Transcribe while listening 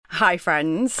Hi,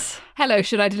 friends. Hello,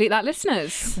 should I delete that,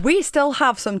 listeners? We still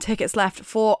have some tickets left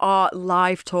for our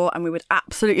live tour and we would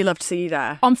absolutely love to see you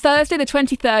there. On Thursday, the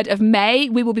 23rd of May,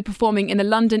 we will be performing in the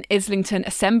London Islington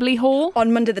Assembly Hall.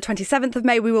 On Monday, the 27th of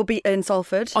May, we will be in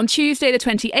Salford. On Tuesday, the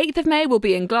 28th of May, we'll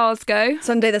be in Glasgow.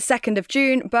 Sunday, the 2nd of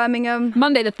June, Birmingham.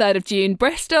 Monday, the 3rd of June,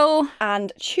 Bristol.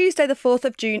 And Tuesday, the 4th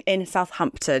of June, in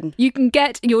Southampton. You can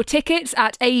get your tickets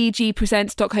at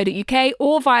aegpresents.co.uk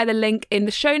or via the link in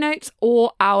the show notes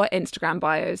or our Instagram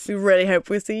bios. We really hope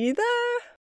we'll see you there.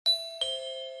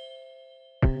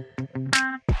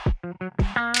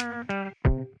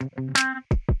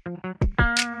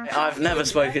 I've never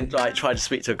tried to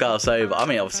speak to a girl sober. I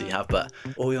mean, obviously you have, but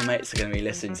all your mates are going to be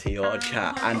listening to your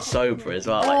chat and sober as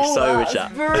well, sober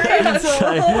chat.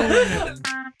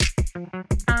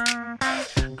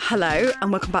 Hello,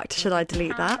 and welcome back to Should I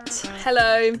Delete That?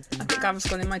 Hello. I've got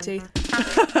Gaviscon in my teeth.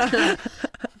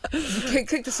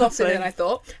 Kicked a sauce in it and I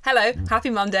thought, hello, happy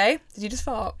Monday. Did you just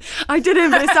fart? I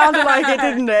didn't, but it sounded like it,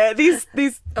 didn't it?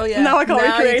 These. Oh yeah. Now I can't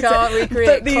recreate you can't it.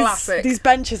 recreate But classic. These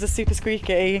benches are super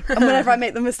squeaky, and whenever I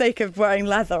make the mistake of wearing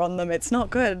leather on them, it's not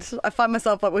good. I find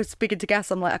myself like we're speaking to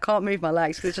guests, I'm like I can't move my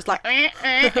legs because it's just like. I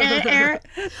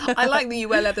like that you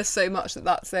wear leather so much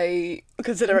that's a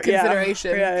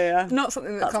consideration. Yeah. Not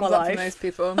something that That's comes my up for life. most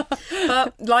people.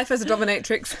 But life as a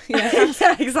dominatrix, Yeah,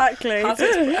 exactly. has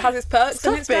its perks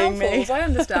Stop and its being me. downfalls. I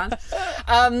understand.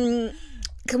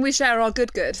 Can we share our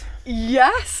good?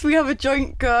 Yes, we have a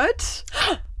joint good.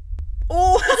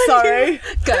 Oh, sorry.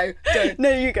 Go. No,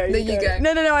 you go. No, you go.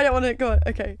 No, I don't want to go on.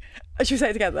 Okay. Should we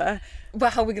say it together? Well,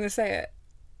 how are we going to say it?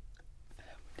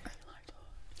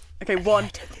 Okay, one.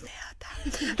 Okay.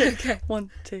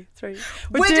 1, 2, 3.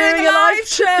 We're doing a live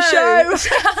show.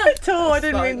 I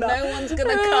didn't mean that. No one's going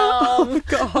to come. Oh,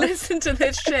 God. Listen to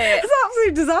this shit. It's an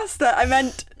absolute disaster. I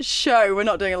meant show. We're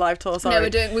not doing a live tour, sorry.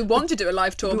 No, we want to do a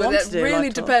live tour, but it really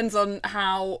depends on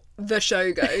how the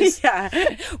show goes. Yeah.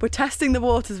 We're testing the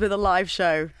waters with a live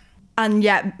show. And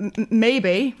yeah,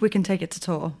 maybe we can take it to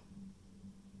tour.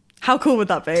 How cool would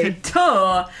that be?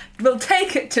 Tour. We'll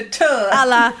take it to tour. A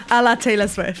la Taylor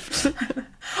Swift.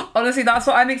 Honestly, that's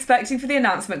what I'm expecting for the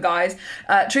announcement, guys.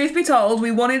 Truth be told,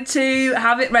 we wanted to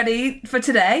have it ready for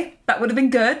today. That would have been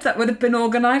good. That would have been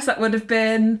organised. That would have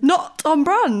been... Not on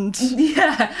brand.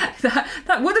 Yeah,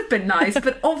 that would have been nice,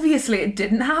 but obviously it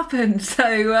didn't happen.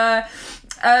 So,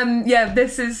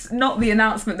 this is not the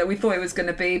announcement that we thought it was going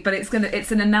to be, but it's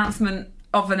an announcement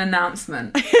of an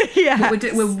announcement. Yeah.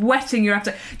 We're whetting your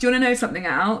appetite. Do you want to know something,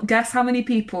 Al? Guess how many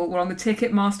people were on the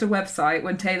Ticketmaster website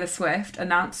when Taylor Swift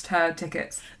announced her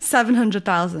tickets?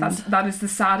 700,000. That is the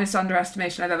saddest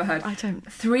underestimation I've ever heard. I don't...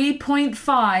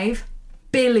 3.5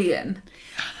 billion.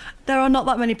 There are not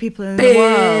that many people in the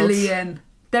world. Billion.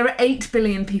 There are 8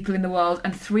 billion people in the world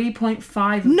and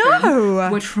 3.5 of No!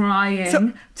 them were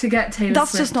trying to get Taylor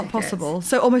That's Swift just not tickets. possible.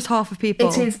 So almost half of people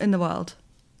It is. in the world.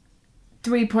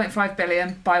 3.5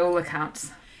 billion by all accounts.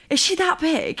 Is she that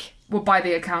big? Well, by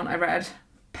the account I read.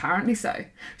 Apparently so.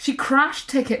 She crashed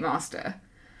Ticketmaster.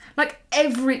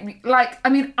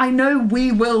 I know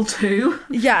we will too.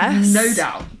 Yes. No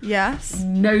doubt. Yes.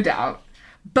 No doubt.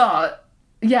 But,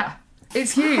 yeah,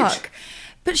 it's huge. Fuck.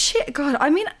 But shit, God,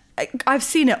 I mean, I've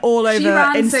seen it all over She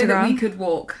ran Instagram. so that we could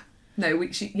walk. No,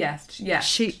 yeah. Yeah.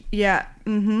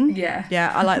 Mm-hmm. Yeah.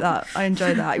 Yeah, I like that. I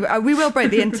enjoy that. We will break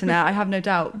the internet, I have no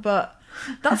doubt, but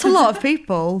that's a lot of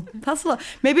people. That's a lot.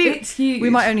 Maybe It's huge. we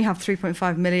might only have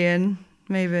 3.5 million,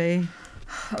 maybe.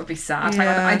 That would be sad. Yeah,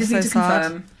 Hang on, I just need to so sad.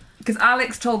 confirm. Because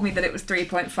Alex told me that it was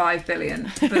 3.5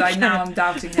 billion, but now I'm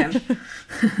doubting him.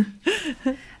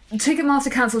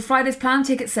 Ticketmaster cancelled Friday's planned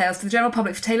ticket sales to the general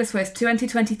public for Taylor Swift's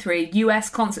 2023 US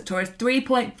concert tour as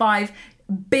 3.5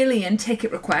 billion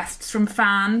ticket requests from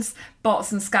fans,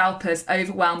 bots and scalpers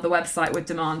overwhelmed the website with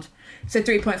demand. So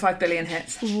 3.5 billion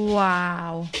hits.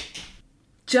 Wow.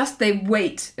 Just they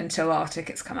wait until our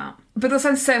tickets come out. But also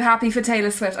I'm so happy for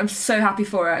Taylor Swift. I'm so happy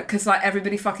for her because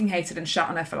everybody fucking hated and shut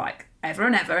on her for ever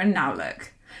and ever, and now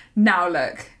look.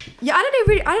 Yeah,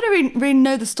 I don't really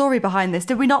know the story behind this.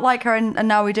 Did we not like her and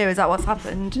now we do? Is that what's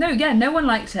happened? No, no one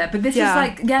liked her. But this is no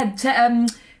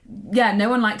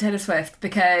one liked Taylor Swift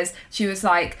because she was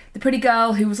the pretty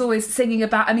girl who was always singing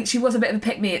about... I mean, she was a bit of a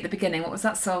pick-me at the beginning. What was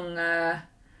that song?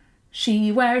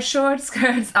 She wears short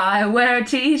skirts, I wear a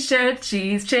t-shirt,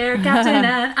 she's cheer captain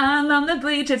and I'm on the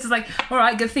bleachers. It's all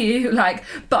right, good for you.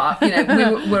 But,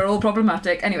 we're all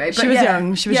problematic. Anyway, but She was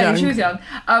young. She was young.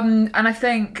 And I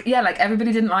think,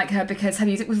 everybody didn't like her because her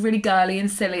music was really girly and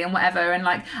silly and whatever. And,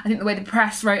 I think the way the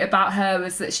press wrote about her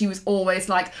was that she was always,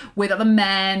 with other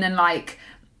men and,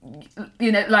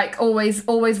 you know, like always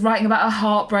writing about her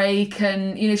heartbreak,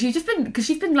 and you know, she's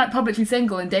been like publicly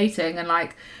single and dating, and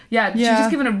like she's just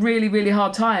given a really, really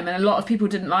hard time, and a lot of people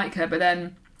didn't like her, but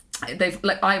then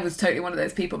I was totally one of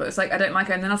those people that was like, I don't like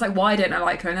her, and then I was like, why don't I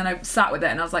like her? And then I sat with it,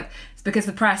 and I was like, it's because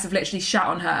the press have literally shat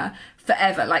on her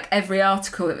forever. Like every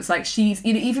article, it was like she's,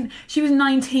 you know, even she was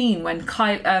 19 when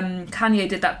Kanye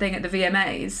did that thing at the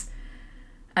VMAs.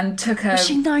 And took her. Was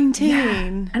she 19? Yeah.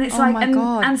 And it's like, my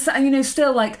God. and so, you know,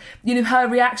 still like, you know, her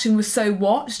reaction was so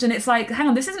watched, and it's like, hang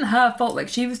on, this isn't her fault. Like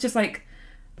she was just like,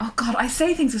 oh God, I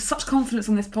say things with such confidence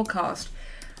on this podcast.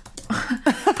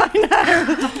 I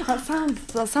know.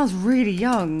 That sounds really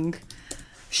young.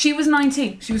 She was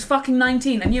 19. She was fucking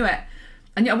 19. I knew it.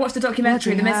 And I watched the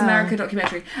documentary, the Miss America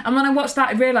documentary. And when I watched that,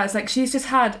 I realised like she's just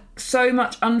had so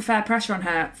much unfair pressure on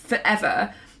her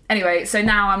forever. Anyway, so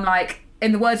now I'm like,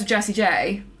 in the words of Jessie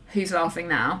J, who's laughing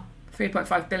now,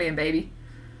 3.5 billion, baby.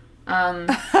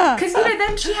 Because, you know,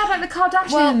 then she had, like, the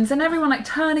Kardashians and everyone, like,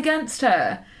 turn against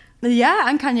her. Yeah,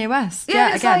 and Kanye West. Yeah,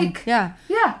 it's again. like... Yeah.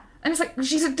 Yeah. And it's like,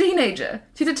 she's a teenager.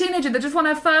 She's a teenager that just won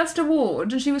her first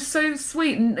award, and she was so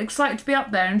sweet and excited to be up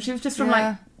there, and she was just from,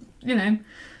 like, you know,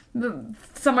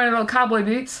 somewhere in little cowboy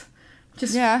boots.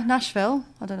 Just Nashville.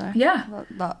 I don't know. Yeah.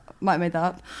 That might have made that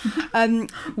up.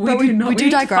 We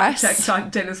do digress.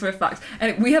 Check Taylor Swift facts.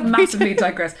 And we have massively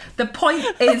digressed. The point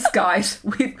is, guys,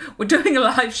 we're doing a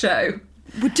live show.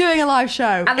 We're doing a live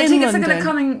show and the in tickets London. are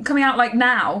going to coming out like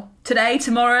now, today,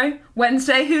 tomorrow,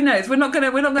 Wednesday. Who knows? We're not going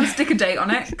to stick a date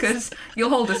on it because you'll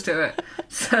hold us to it.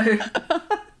 So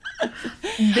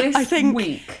this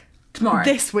week, tomorrow.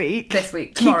 This week, tomorrow.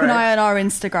 Keep an eye on our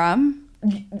Instagram.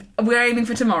 We're aiming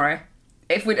for tomorrow.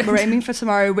 We're aiming for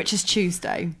tomorrow, which is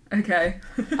Tuesday. Okay.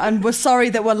 And we're sorry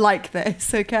that we're like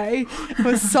this, okay?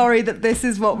 We're sorry that this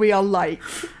is what we are like.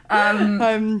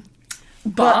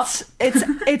 But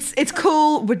it's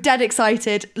cool. We're dead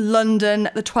excited. London,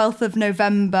 the 12th of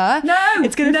November. No,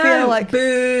 it's going to feel like...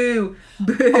 Boo!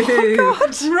 Oh,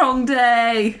 God. Wrong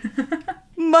day.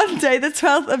 Monday, the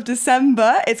 12th of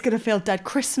December. It's going to feel dead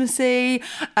Christmassy.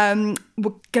 We're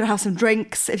going to have some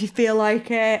drinks if you feel like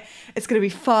it. It's going to be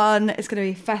fun. It's going to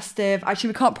be festive. Actually,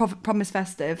 we can't promise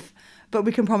festive, but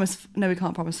we can promise... No, we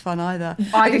can't promise fun either.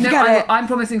 I'm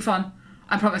promising fun.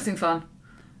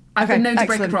 I've been known to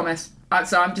break a promise.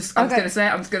 So I'm just going to say it.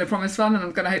 I'm just going to promise fun, and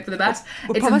I'm going to hope for the best.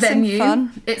 It's a venue.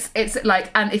 Fun. It's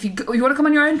like, and if you want to come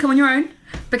on your own, come on your own.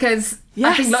 Because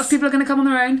I think lots of people are going to come on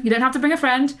their own. You don't have to bring a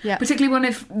friend. Yeah. Particularly when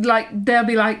if like they'll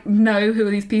be like, no, who are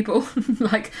these people?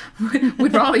 Like,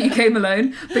 we'd rather you came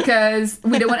alone because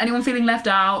we don't want anyone feeling left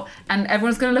out, and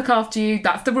everyone's going to look after you.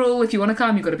 That's the rule. If you want to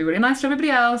come, you've got to be really nice to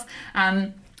everybody else.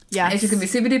 And it's just going to be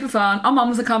super duper fun. Our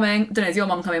mums are coming. I don't know, is your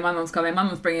mum coming? My mum's coming. My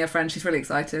mum's bringing a friend. She's really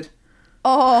excited.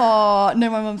 Oh no,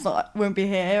 my mum's won't be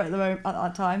here at the moment at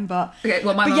that time. But okay,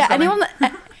 well, my mum's coming.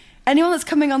 Anyone that's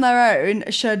coming on their own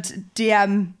should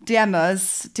DM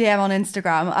us on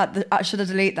Instagram at should I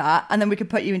delete that, and then we can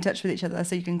put you in touch with each other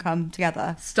so you can come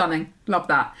together. Stunning, love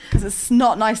that. Because it's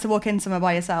not nice to walk in somewhere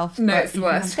by yourself. No, it's the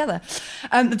worst. Together.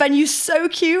 The venue's so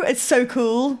cute. It's so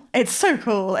cool. It's so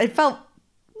cool. It felt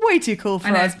way too cool for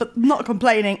us, but not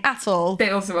complaining at all. They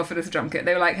also offered us a drum kit.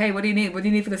 They were like, hey, what do you need? What do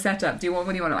you need for the setup? What do you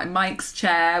want? Like mics,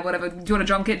 chair, whatever. Do you want a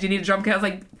drum kit? Do you need a drum kit? I was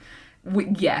like,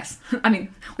 yes. I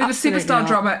mean, we have a superstar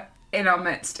drummer in our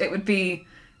midst. It would be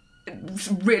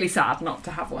really sad not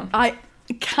to have one. I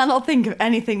cannot think of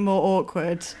anything more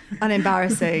awkward and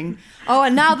embarrassing. Oh,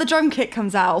 and now the drum kit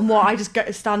comes out, and I just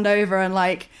go stand over and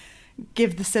like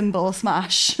give the cymbal a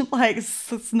smash. Like,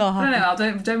 it's not happening.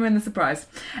 No, don't ruin the surprise.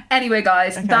 Anyway,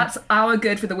 guys, that's our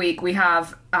good for the week. We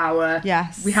have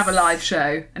we have a live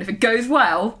show, and if it goes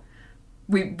well,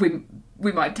 we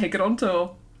might take it on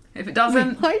tour. If it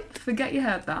doesn't, forget you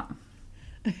heard that.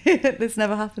 This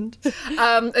never happened.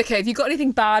 Okay, have you got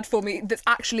anything bad for me that's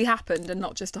actually happened and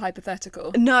not just a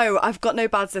hypothetical? No, I've got no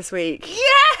bads this week.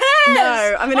 Yes!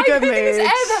 No, I'm in a good mood.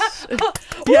 Ever.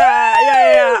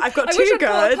 Yeah. I've got two goods.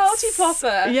 I party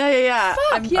popper. Yeah.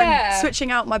 I'm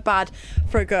switching out my bad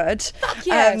for a good. Fuck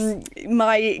yes.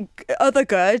 My other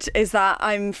good is that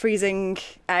I'm freezing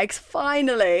eggs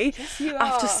finally. Yes, you are.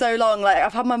 After so long. Like,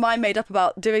 I've had my mind made up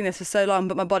about doing this for so long,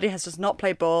 but my body has just not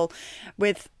played ball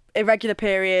with irregular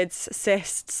periods,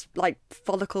 cysts, like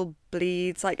follicle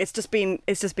bleeds. Like, it's just been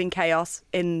chaos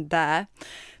in there.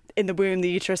 In the womb, the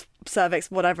uterus,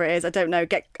 cervix, whatever it is, I don't know.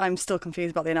 I'm still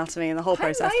confused about the anatomy and the whole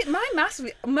process. The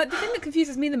thing that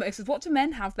confuses me the most is, what do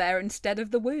men have there instead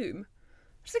of the womb?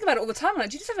 I just think about it all the time. I'm like,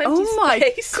 do you just have empty space? Oh my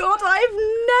God, I've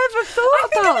never thought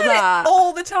about that.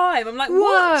 All the time. I'm like,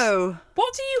 whoa.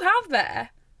 What do you have there?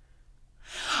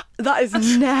 That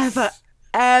is never,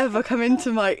 ever come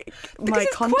into my Because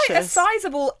it's conscious. quite a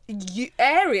sizable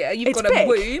area. You've It's got a big.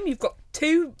 womb, you've got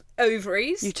 2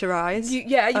 ovaries. Uteri.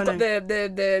 You've Oh, got no.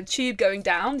 the tube going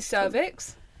down, the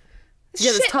cervix.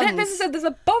 Yeah, there's Shit, there- tons. there's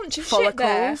a bunch of shit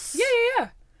there. Follicles. Yeah.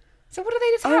 So what do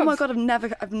they just have? Oh my god, I've never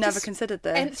Just considered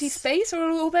this. Empty space, or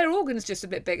are all their organs just a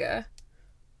bit bigger?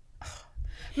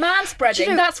 Man spreading,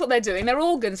 know- that's what they're doing. Their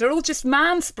organs are all just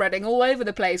man spreading all over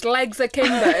the place. Legs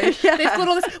akimbo. Yeah. They've got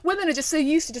all this. Women are just so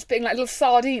used to just being like little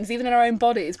sardines, even in our own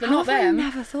bodies, but How not have I them.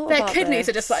 never thought Their about kidneys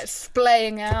are this? just like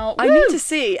splaying out. I Woo! need to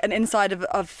see an inside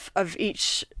of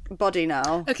each body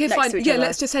now. Okay, next fine. to each Yeah, other.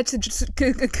 let's just head to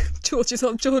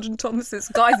George and Thomas's,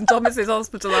 Guys and Thomas's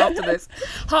hospital after this.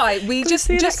 Hi, we just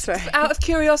see an X-ray? out of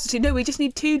curiosity. No, we just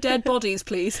need 2 dead bodies,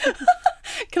 please.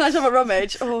 Can I just have a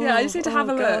rummage? Oh, Yeah, I just need to have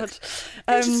a look.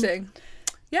 God. Interesting.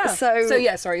 Yeah. so-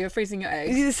 yeah, sorry, you're freezing your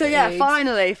eggs. So yeah, Eggs.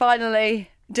 finally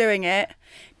doing it.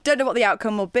 Don't know what the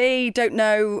outcome will be. Don't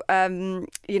know,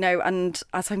 you know. And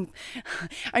as I'm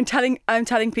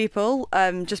telling people,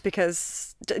 just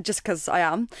because I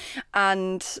am,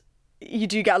 and you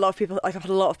do get a lot of people. Like I've had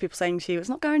a lot of people saying to you, it's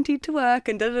not guaranteed to work,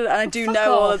 and and I do fuck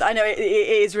know all off. of. I know it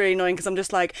is really annoying because I'm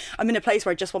just like I'm in a place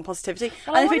where I just want positivity,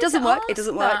 Well, I and if it wanted doesn't to work, it ask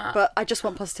doesn't work. that. But I just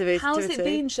want positivity. How's it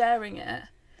been sharing it?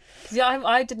 'Cause, yeah,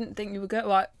 I didn't think you were going.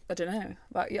 Like, I don't know.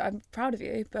 Like, yeah, I'm proud of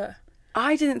you, but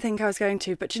I didn't think I was going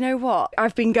to, but do you know what?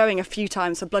 I've been going a few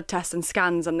times for blood tests and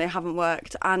scans, and they haven't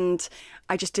worked. And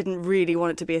I just didn't really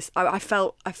want it to be. I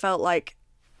felt like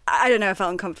I don't know. I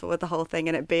felt uncomfortable with the whole thing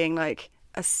and it being like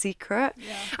a secret.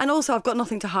 Yeah. And also, I've got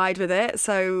nothing to hide with it.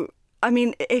 So I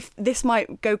mean, if this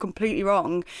might go completely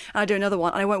wrong, and I do another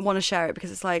one, and I won't want to share it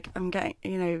because it's like I'm getting,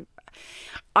 you know.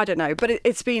 I don't know, but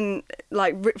it's been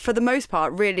like for the most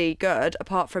part really good.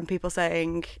 Apart from people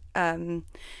saying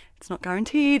it's not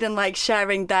guaranteed and like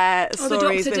sharing their oh, the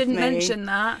stories doctor with didn't me. mention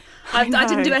that. I I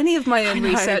didn't do know. any of my own I know.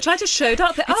 research. I just showed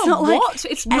up. It's not like what?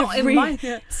 It's not every in my.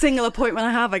 Yeah. single appointment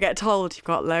I have, I get told you've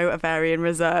got low ovarian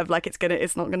reserve. Like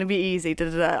it's not gonna be easy. Da,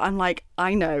 da, da. I'm like,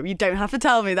 I know you don't have to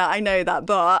tell me that. I know that,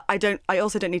 but I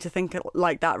also don't need to think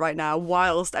like that right now.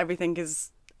 Whilst everything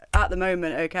is at the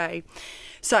moment okay.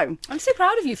 So I'm so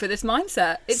proud of you for this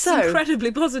mindset. It's So- incredibly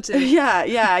positive. yeah,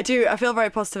 I do. I feel very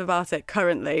positive about it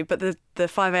currently, but the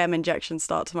 5 a.m. injections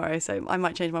start tomorrow, so I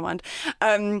might change my mind.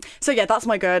 So yeah, that's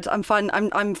my good. I'm fine.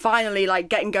 I'm finally like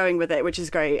getting going with it, which is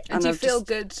great. And do you I've feel just-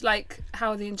 good? Like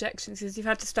how are the injections? Because you've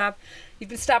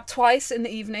been stabbed twice in the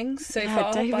evenings so Yeah,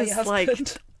 far Dave by is your like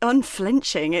husband.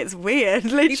 unflinching. It's weird.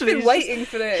 Literally, He's been just- waiting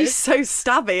for this. He's so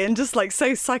stabby and just like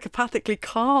so psychopathically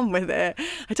calm with it.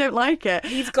 I don't like it.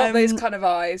 He's got those kind of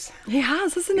eyes. He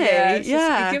has, hasn't he? Yeah, it's just-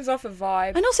 Yeah. he gives off a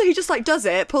vibe. And also, he just like does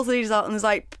it, pulls the needles out, and is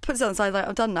like puts it on the side, like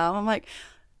I'm done now. I'm like,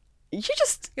 you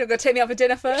just You're gonna take me out for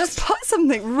dinner first. put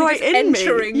something right Just in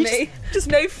entering me. me. You Just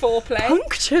no foreplay.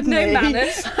 punctured No me.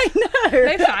 manners. I know.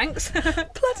 No thanks.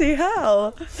 Bloody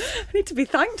hell! I need to be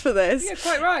thanked for this. Yeah,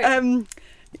 quite right.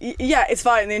 Yeah, it's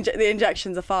fine. The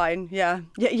injections are fine. Yeah,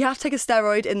 you have to take a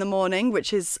steroid in the morning,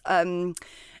 which is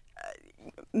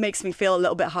makes me feel a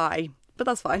little bit high, but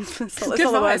that's fine. It's not, Good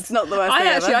the vibes. worst. Not the worst. thing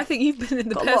I ever. think you've been in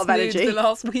the Got a lot best of mood energy. the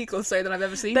last week or so that I've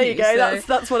ever seen There you go. So.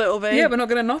 That's what it'll be. Yeah, we're not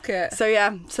gonna knock it. So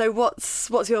yeah. So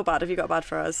what's your bad? Have you got a bad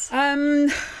for us?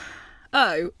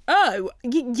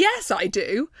 Yes, I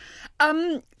do.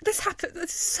 This happened.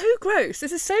 This is so gross.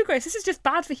 This is just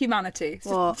bad for humanity. It's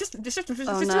What? just no. it's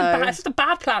just a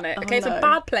bad planet. Okay, it's a no.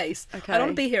 bad place. Okay. I don't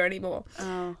want to be here anymore.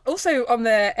 Oh. Also, on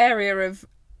the area of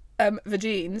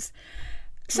vagines.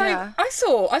 So Yeah. I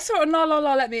saw a La La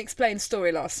La Let Me Explain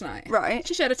story last night. Right.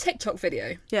 She shared a TikTok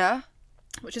video, Yeah.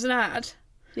 which is an ad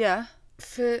Yeah.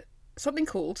 for something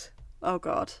called Oh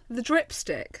God. the drip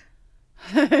stick.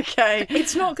 Okay.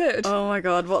 It's not good. Oh my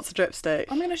God. What's a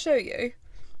dripstick? I'm going to show you.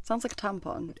 Sounds like a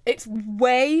tampon. It's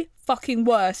way fucking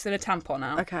worse than a tampon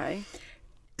now. Okay.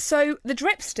 So the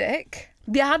drip stick,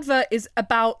 the advert is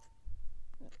about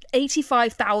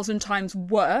 85,000 times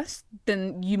worse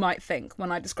than you might think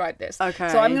when I describe this. Okay.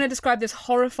 So I'm going to describe this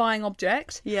horrifying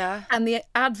object. Yeah. And the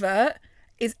advert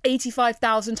is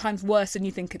 85,000 times worse than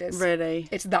you think it is. Really?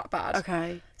 It's that bad.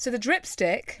 Okay. So the drip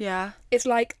stick Yeah. is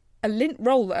like a lint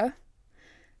roller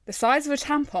the size of a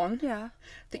tampon Yeah.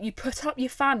 that you put up your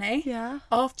fanny Yeah.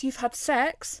 after you've had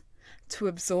sex to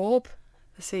absorb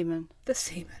The semen. the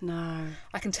semen. No.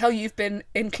 I can tell you've been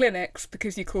in clinics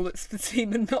because you call it the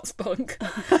semen, not spunk.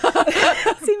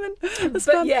 Semen.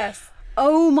 But yes.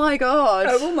 Oh my God.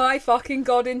 Oh my fucking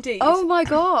God, indeed. Oh my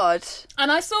God.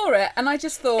 And I saw it and I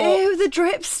just thought... Ew, the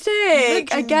dripstick.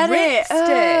 The I get it.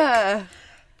 dripstick.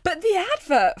 But the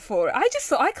advert for it, I just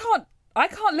thought, I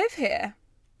can't live here.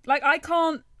 Like, I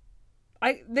can't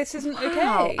This isn't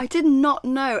Wow, okay. I did not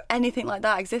know anything like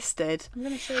that existed. I'm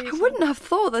going to show you. I wouldn't have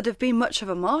thought there'd have been much of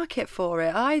a market for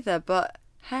it either, but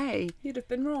hey, You'd have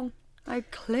been wrong. I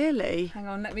clearly. Hang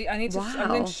on, I'm going to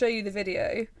Wow. show you the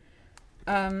video.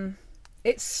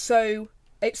 It's so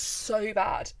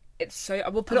bad. I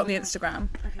will put it on the Instagram,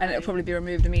 and it'll probably be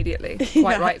removed immediately, quite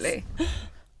Yes. rightly.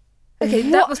 Okay,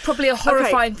 that was probably a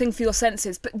horrifying thing for your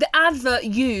senses, but the advert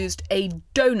used a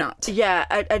donut, Yeah,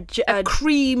 a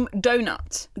cream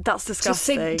donut, that's to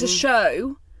disgusting. to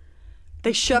show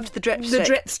They shoved the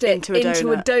dripstick into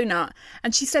into a donut,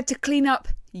 and she said to clean up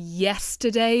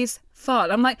yesterday's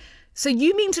fart. I'm like, so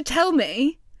you mean to tell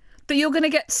me that you're going to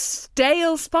get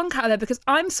stale spunk out of there? Because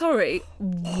I'm sorry,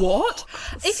 what?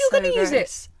 If you're so going to use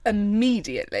gross. it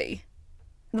immediately,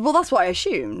 Well, that's what I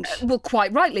assumed. well,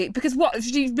 quite rightly, because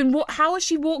how has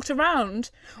she walked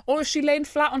around, or has she lain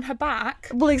flat on her back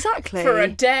Well, exactly. for a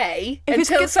day If it's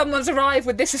until good- someone's arrived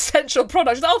with this essential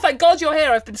product? She's like, oh, thank God you're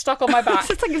here. I've been stuck on my back.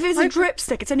 So it's like if it's a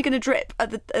dripstick, it's only going to drip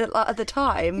at the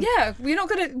time. Yeah, you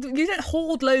don't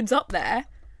hoard loads up there.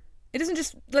 It doesn't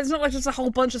just, there's not like just a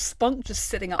whole bunch of spunk just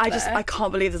sitting up there. I can't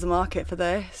believe there's a market for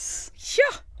this.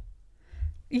 Yeah.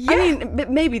 Yeah. I mean,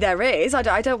 maybe there is. I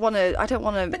don't want to.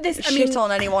 But this- I shit mean-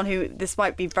 on anyone who this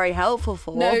might be very helpful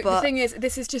for. no, but the thing is,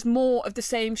 this is just more of the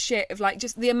same shit of like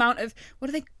just the amount of, what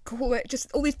do they call it? Just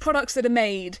all these products that are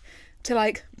made to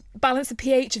like balance the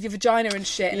pH of your vagina and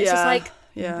shit. And it's just Yeah, like,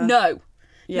 yeah. no.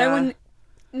 Yeah.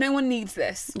 No one needs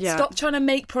this. Yeah. Stop trying to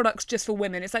make products just for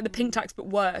women. It's like the pink tax, but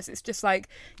worse. It's just like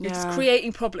you're just Yeah.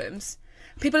 creating problems.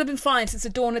 People have been fine since the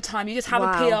dawn of time. You just have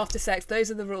a pee Wow. after sex. Those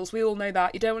are the rules. We all know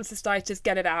that. You don't want cystitis,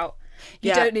 get it out. You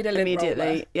Yeah, don't need a lint immediately,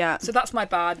 roller. yeah. So that's my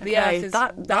bad. The Okay, earth is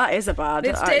that is a bad.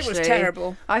 It was actually.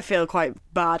 terrible. I feel quite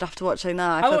bad after watching that.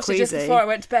 I I feel watched it queasy. just before I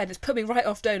went to bed. It's put me right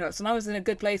off donuts, and I was in a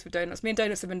good place with donuts. Me and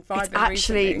donuts have been vibing It's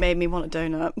actually recently. made me want a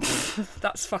donut.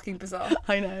 That's fucking bizarre.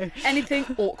 I know. Anything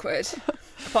awkward,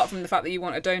 apart from the fact that you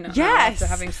want a donut now Yes. after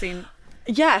having seen.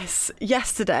 Yes,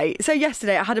 yesterday. So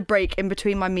yesterday I had a break in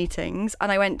between my meetings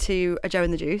and I went to a Joe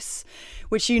and the Juice,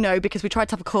 which you know because we tried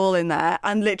to have a call in there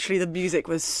and literally the music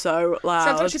was so loud.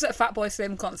 Sounds like she's at a Fatboy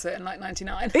Slim concert in like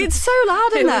 '99. It's so loud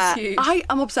in It was there. huge. I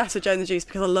am obsessed with Joe and the Juice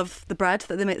because I love the bread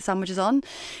that they make the sandwiches on.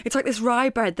 It's like this rye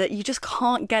bread that you just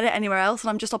can't get it anywhere else, and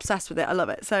I'm just obsessed with it. I love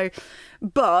it. So,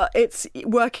 but it's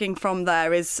working from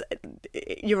there is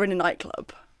you're in a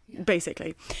nightclub,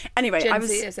 basically. Anyway, Gen I was.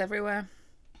 Z Do is everywhere.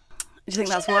 you think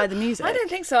that's why the music? I don't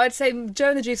think so. I'd say Joe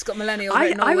and the Juice got millennial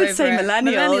written all I would over say it.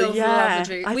 millennial. Millennials Yeah, love a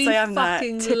juice. I'd We say I'm that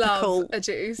fucking typical love a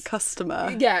juice.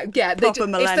 customer. Yeah. They Proper it's the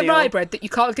millennial. rye bread that you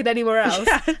can't get anywhere else.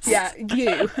 Yes. Yeah,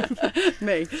 you.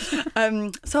 Me.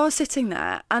 So I was sitting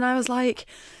there and I was like,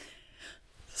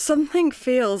 something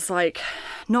feels like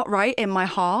not right in my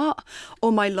heart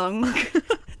or my lung.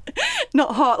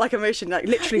 Not heart like emotion, like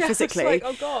literally Yeah, it's physically. like,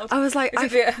 oh God. I was like,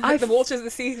 Is it the waters of the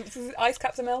sea, the ice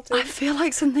caps are melting? I feel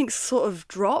like something's sort of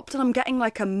dropped and I'm getting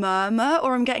like a murmur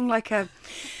or I'm getting like a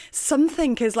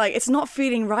something is like it's not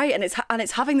feeling right and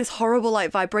it's having this horrible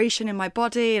like vibration in my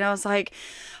body and I was like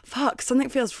fuck, something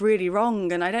feels really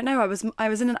wrong and I don't know, I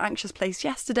was in an anxious place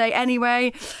yesterday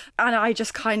anyway and I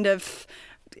just kind of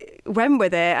went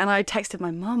with it and I texted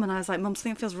my mum and I was like, Mum,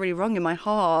 something feels really wrong in my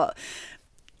heart.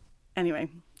 Anyway,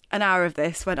 an hour of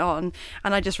this went on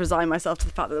and I just resigned myself to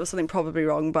the fact that there was something probably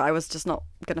wrong, but I was just not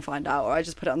going to find out, or I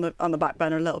just put it on the back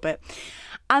burner a little bit.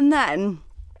 And then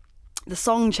the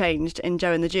song changed in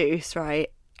Joe and the Juice, right?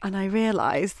 And I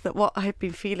realised that what I had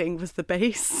been feeling was the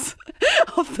bass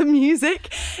of the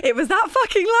music. It was that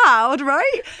fucking loud,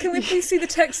 right? Can we please see the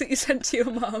text that you sent to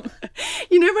your mum?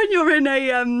 You know when you're in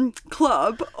a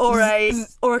club or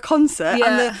a concert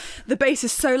Yeah. and the bass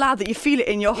is so loud that you feel it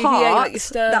in your Yeah, heart. like your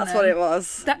sternum. That's what it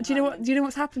was. Do you know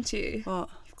what's happened to you? What?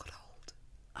 You've got old.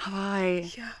 Have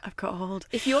I? Yeah. I've got hold.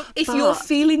 If you're But-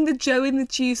 feeling the Joe and the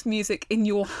Juice music in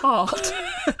your heart,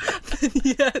 then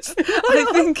yes, I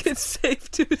think it's safe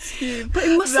to assume But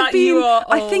it must that have been. you are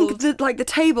I think old. the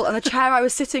table and the chair I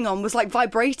was sitting on was like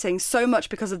vibrating so much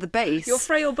because of the bass. Your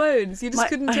frail bones, you just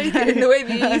couldn't I take know, it in the way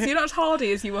that you I used. know. You're not as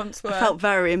hardy as you once were. I felt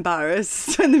very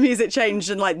embarrassed when the music changed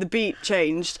and like the beat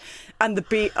changed and the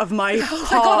beat of my Oh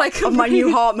heart my God, I couldn't of my new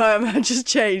breathe. heart murmur just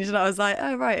changed and I was like,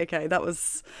 oh right, okay, that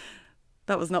was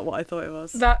not what I thought it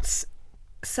was. That's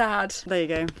sad. There you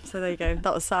go. So there you go.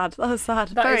 That was sad. That was sad.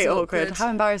 That Very is awkward. awkward. How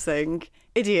embarrassing.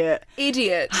 Idiot.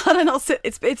 Idiot. Had I not sit?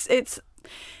 It's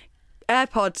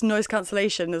AirPods noise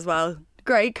cancellation as well.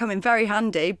 Great, come in very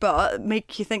handy, but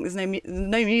make you think there's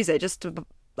no music, just a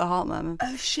heart murmur.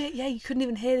 Oh shit! Yeah, you couldn't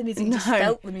even hear the music. You just No,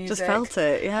 felt the music. just felt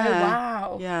it. Yeah. Oh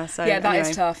wow. Yeah. So yeah, that is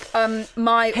anyway. tough.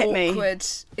 My Hit me. awkward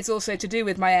is also to do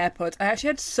with my AirPods. I actually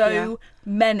had so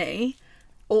many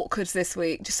awkwards this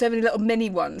week. Just so many little mini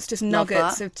ones, just Love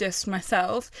nuggets that. of just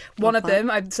myself. One of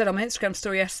them, I said on my Instagram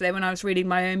story yesterday when I was reading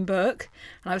my own book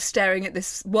and I was staring at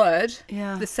this word,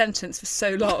 this sentence for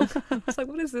so long. I was like,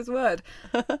 what is this word?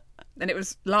 And it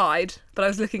was lied, but I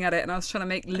was looking at it and I was trying to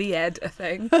make lied a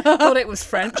thing. I thought it was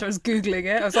French. I was Googling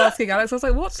it. I was asking Alex. I was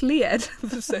like, what's lied?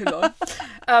 For so long.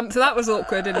 So that was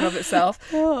awkward in and of itself.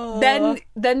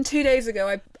 Then 2 days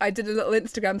ago, I did a little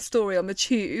Instagram story on the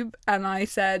tube and I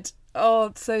said, oh,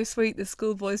 it's so sweet. The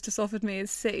schoolboys just offered me a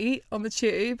seat on the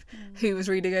tube. Who was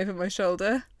reading over my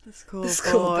shoulder? The school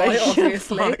Boy,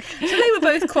 obviously. Fuck. So they were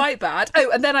both quite bad. Oh,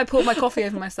 and then I poured my coffee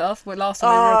over myself. Last time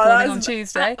we were recording on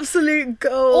Tuesday. Absolute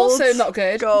gold. Also not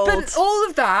good. Gold. But all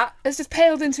of that has just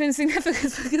paled into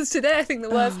insignificance because today I think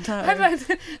the worst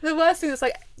the worst thing that's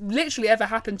like literally ever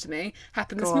happened to me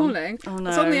happened this morning. Oh, I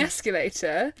was on the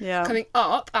escalator coming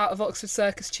up out of Oxford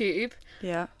Circus Tube.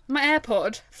 Yeah. My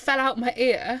AirPod fell out my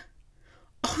ear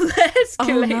on the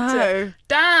escalator. no.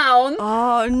 Down.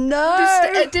 Oh no.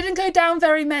 It didn't go down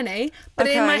very many, but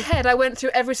in my Okay. head I went through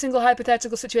every single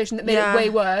hypothetical situation that made it way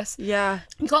worse. Yeah.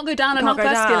 You can't go down an can't up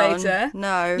go down. escalator.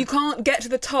 No. You can't get to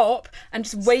the top and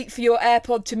just wait for your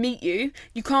AirPod to meet you.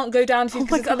 You can't go down because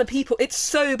there's other people. It's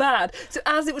so bad. So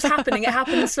as it was happening, it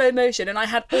happened in slow motion, and I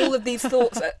had all of these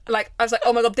thoughts. Like I was like,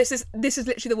 oh my god, this is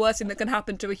literally the worst thing that can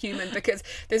happen to a human because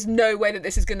there's no way that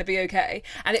this is going to be okay.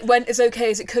 And it went as okay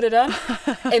as it could have done.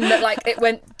 In that, like, it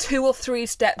went 2 or 3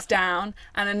 steps down,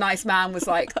 and a nice man was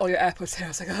like, "Oh, your AirPod's here." I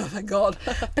was like, "Oh my god!"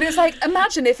 But it's like,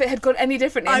 imagine if it had gone any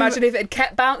differently. Imagine if it had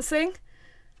kept bouncing.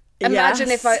 Imagine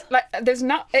if I there's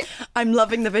not. I'm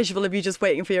loving the visual of you just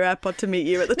waiting for your AirPod to meet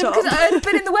you at the top. Because I'd have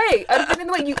been in the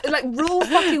way. You like rule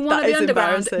fucking one That of the is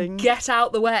underground. embarrassing. Get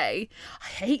out the way. I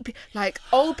hate like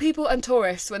old people and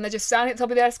tourists when they're just standing at the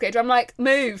top of the escalator. I'm like,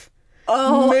 move.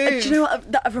 Oh, Move. do you know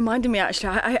what? That reminded me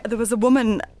actually. There was a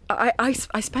woman. I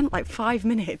spent like 5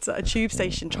 minutes at a tube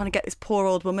station trying to get this poor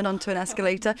old woman onto an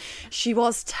escalator. She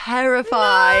was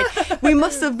terrified. No. We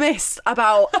must have missed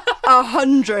about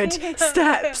 100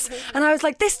 steps. And I was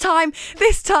like, this time.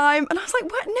 And I was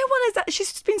like, what? No one is that.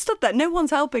 She's just been stood there. No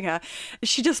one's helping her.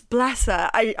 She just, bless her.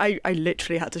 I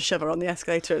literally had to shove her on the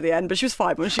escalator at the end, but she was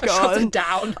fine when she got on. Her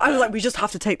down. I was like, we just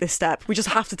have to take this step.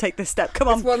 Come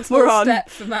on, one we're on. step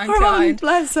for mankind. We're on.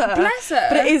 Bless her. Bless her.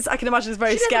 But it is, I can imagine it's a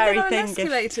very scary never been on an thing.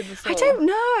 escalator before. I don't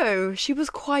know. She was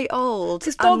quite old.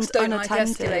 Because dogs and don't like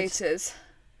unattended. escalators.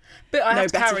 But I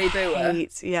have to carry Boo.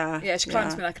 Yeah, she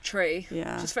climbs me like a tree.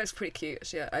 Yeah. She's pretty cute.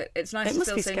 It's nice It to must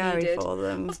feel be so scary needed. for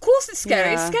them. Of course it's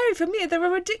scary. It's Yeah. scary for me. They're a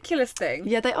ridiculous thing.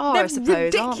 Yeah, they are, They're I suppose,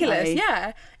 aren't ridiculous, they?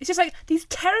 yeah. It's just like these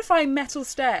terrifying metal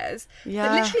stairs Yeah.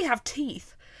 that literally have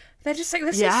teeth. They're just like,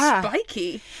 they're Yeah. so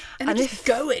spiky. And And they're just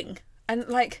going. And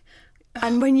like...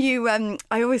 And when you,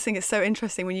 I always think it's so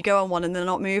interesting when you go on one and they're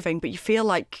not moving, but you feel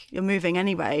like you're moving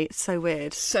anyway. It's so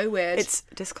weird. So weird. It's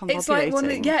discombobulating. It's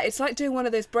like it's like doing one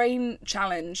of those brain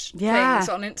challenge Yeah. things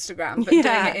on Instagram, but doing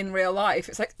it in real life.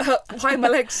 It's like, why are my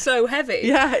legs so heavy?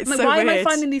 Yeah, it's like, so why am I weird.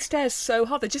 finding these stairs so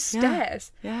hard? They're just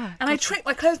stairs. Yeah. And I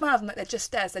close my eyes and like, they're just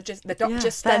stairs. They're not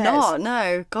just stairs. They're not,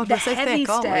 no. God, They're we're so heavy thick,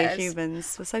 aren't stairs. we,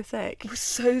 humans? We're so thick. It was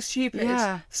so stupid.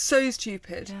 Yeah. So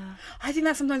stupid. I think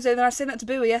that sometimes, when I was saying that to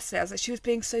Boo yesterday, I was like, she was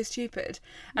being so stupid.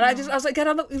 And I was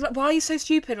like, why are you so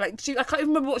stupid? Like, I can't even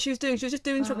remember what she was doing. She was just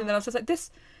doing something. And I was just like,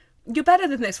 you're better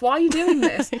than this. Why are you doing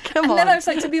this? Come and then on. I was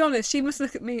like, to be honest, she must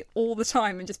look at me all the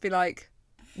time and just be like,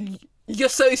 you're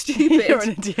so stupid. You're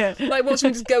an idiot. Like, watch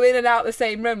me just go in and out the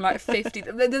same room like 50.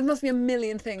 There must be a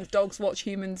million things dogs watch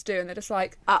humans do, and they're just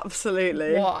like,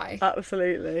 Absolutely. Why?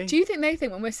 Absolutely. do you think they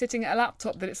think when we're sitting at a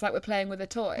laptop that it's like we're playing with a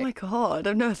toy? Oh my God,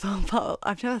 I've never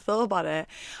thought about it.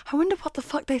 I wonder what the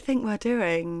fuck they think we're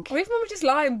doing. Or even when we just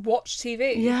lie and watch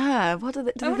TV. Yeah, what do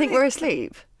they wonder think if- we're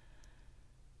asleep?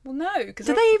 Well, no, because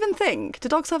Do they even think? Do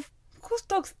dogs have... of course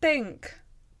dogs think.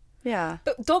 Yeah.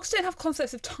 But dogs don't have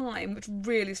concepts of time, which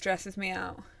really stresses me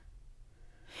out.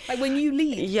 Like when you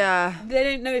leave, Yeah. they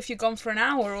don't know if you're gone for an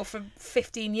hour or for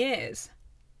 15 years.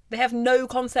 They have no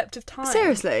concept of time.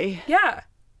 Seriously? Yeah.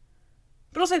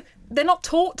 But also, they're not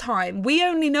taught time. We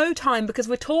only know time because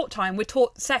we're taught time. We're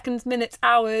taught seconds, minutes,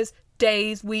 hours,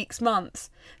 days, weeks, months.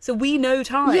 So we know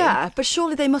time. Yeah, but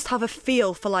surely they must have a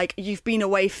feel for, like, you've been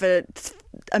away for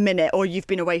a minute or you've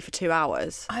been away for 2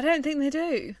 hours. I don't think they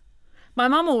do. My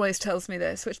mum always tells me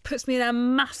this, which puts me in a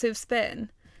massive spin.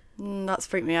 That's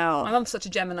freaked me out. My mum's such a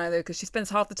Gemini though, because she spends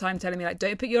half the time telling me like,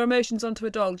 don't put your emotions onto a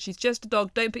dog. She's just a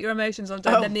dog. Don't put your emotions onto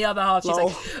her. And then the other half, she's lol.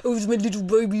 like, oh, it's my little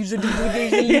baby.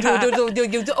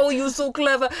 Oh, you're so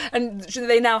clever. And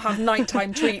they now have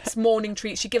nighttime treats, morning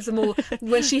treats. She gives them all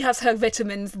when she has her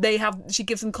vitamins. She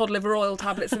gives them cod liver oil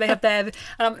tablets, so they have their. And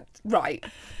I'm right.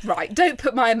 Don't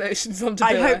put my emotions onto.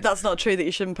 I her. hope that's not true, that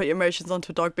you shouldn't put your emotions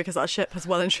onto a dog, because that ship has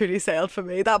well and truly sailed for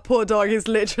me. That poor dog is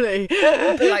literally,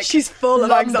 Like, she's full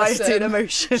of anxiety and lumbersome.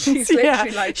 emotion. She's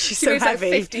literally like, she's she so weighs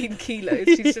heavy. like 15 kilos.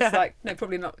 She's Yeah. just like, no,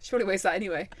 probably not. She probably weighs that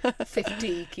anyway.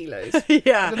 50 kilos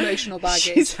Yeah. of emotional baggage.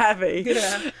 She's heavy.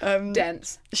 Yeah.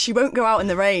 Dense. She won't go out in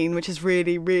the rain, which is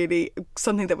really, really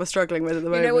something that we're struggling with at the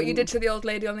moment. You know what you did to the old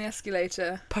lady on the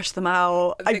escalator? Push them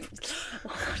out. I I think-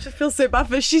 just feel so bad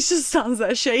for her. She just stands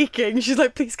there shaking. She's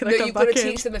like, please, can I No, come you've back got to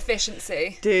in? teach them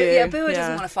efficiency. Do But you? yeah, Boo Yeah.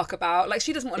 doesn't want to fuck about. Like,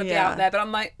 she doesn't want to be Yeah. out there, but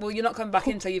I'm like, well, you're not coming back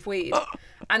in until you've weed.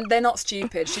 And they're not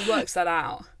stupid. She works that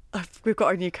out. We've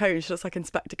got a new cone. She looks like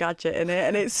Inspector Gadget in it,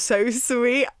 and it's so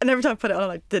sweet. And every time I put it on, I'm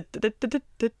like, it's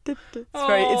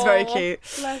very Aw, cute.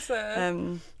 Bless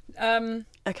her.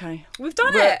 Okay, We've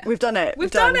done it. We've done it.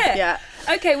 We've done it. Yeah.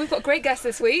 Okay, we've got great guests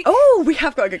this week. Oh, we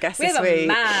have got a good guest we this have a week.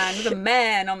 man. We have a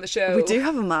man on the show. We do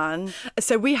have a man.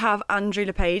 So we have Andrew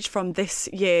LePage from this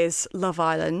year's Love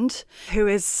Island, who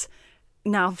is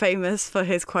now famous for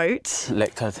his quote.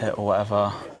 Licked her tit or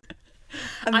whatever.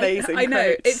 Amazing. I know.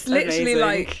 quote. It's literally Amazing.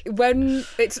 like when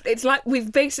it's like we've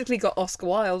basically got Oscar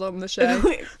Wilde on the show.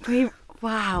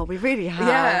 Wow, we really have.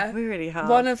 Yeah. We really have.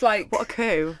 One of like What a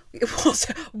coup.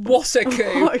 what a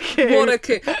coup. What a coup. What a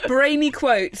coup. Brainy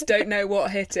quotes, don't know what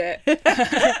hit it.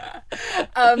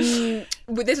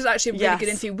 But this was actually a really Yes. good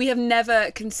interview. We have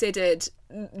never considered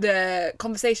the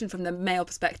conversation from the male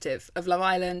perspective of Love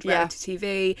Island, Yeah. reality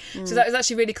TV. So that was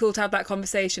actually really cool to have that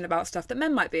conversation about stuff that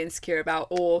men might be insecure about,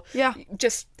 or Yeah.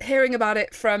 just hearing about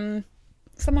it from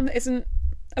someone that isn't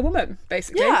a woman,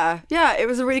 basically. Yeah, it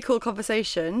was a really cool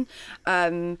conversation.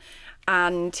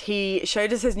 And he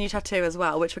showed us his new tattoo as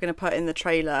well, which we're going to put in the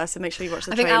trailer. So make sure you watch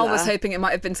the I think trailer. Al was hoping it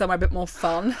might have been somewhere a bit more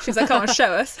fun. She's like, "Come on,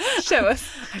 show us."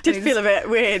 I did feel a bit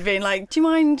weird being like, do you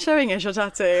mind showing us your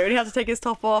tattoo? And he had to take his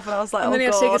top off, and I was like, And oh then he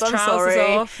had to take God, his I'm trousers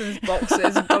sorry. off and his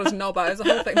boxes and got his knob out. It was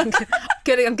a whole thing. I'm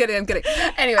kidding.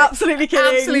 Anyway, Absolutely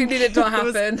kidding. Absolutely did not There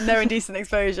was happen. no indecent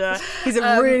exposure. He's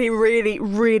a really, really,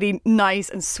 really nice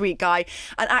and sweet guy.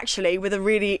 And actually, with a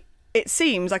really, it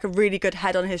seems like a really good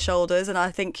head on his shoulders. And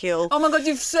I think he'll... Oh my God,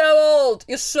 you're so old.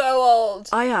 You're so old.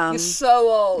 I am. You're so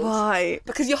old. Why?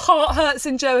 Because your heart hurts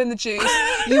in Joe and the Juice.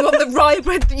 You want the rye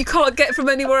bread that you can't get from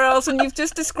anywhere else, and you've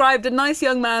just described a nice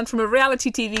young man from a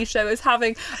reality TV show as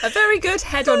having a very good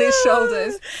head on his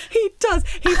shoulders. He does.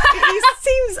 He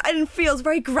seems and feels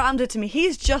very grounded to me.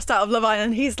 He's just out of Love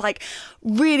Island. He's like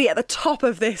really at the top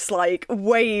of this like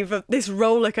wave of this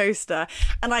roller coaster,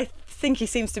 and I think he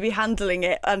seems to be handling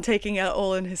it and taking it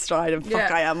all in his stride. And fuck,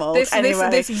 I am old.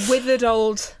 Anyway, This withered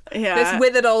old, Yeah. this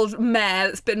withered old mare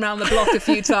that's been round the block a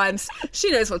few times. She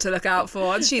knows what to look out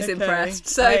for, and she's impressed.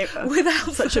 So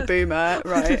without such a boomer,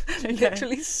 right? Okay.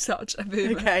 literally such a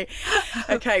boomer.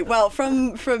 Okay. Well,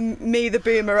 from me, the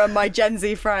boomer, and my Gen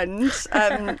Z friend,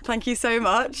 thank you so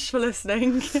much for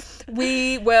listening.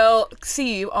 We will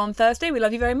see you on Thursday. We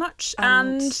love you very much,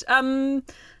 and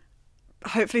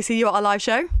Hopefully, see you at our live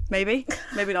show. Maybe not.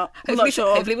 I'm hopefully, not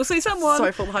sure. hopefully we'll see someone.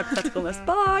 Sorry for all the hypotheticalness.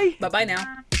 Bye. Bye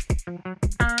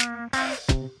now.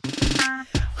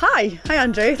 Hi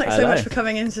Andrew. Thanks so Hello. much for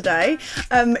coming in today.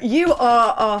 You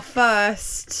are our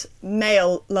first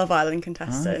male Love Island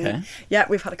contestant. Okay. Yeah,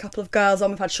 we've had a couple of girls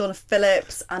on. We've had Shauna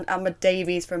Phillips and Amber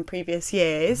Davies from previous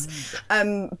years,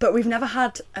 but we've never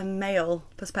had a male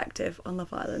perspective on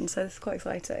Love Island, so this is quite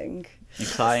exciting.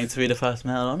 Exciting to be the first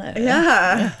male on it.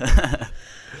 Yeah.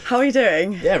 How are you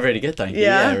doing? Yeah, really good, thank you.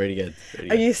 Yeah? Yeah, really good. Really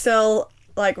Are good. you still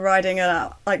like riding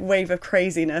a like wave of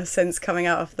craziness since coming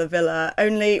out of the villa?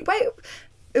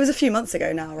 It was a few months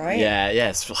ago now, right? Yeah, I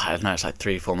don't know, it's like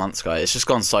 3-4 months ago. It's just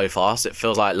gone so fast. It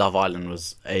feels like Love Island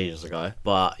was ages ago.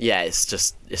 But yeah,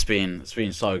 it's been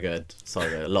so good. So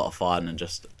good. A lot of fun, and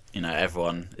just,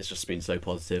 everyone, it's just been so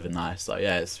positive and nice. So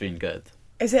yeah, it's been good.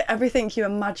 Is it everything you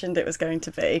imagined it was going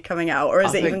to be coming out, or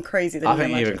is it even crazier than I you think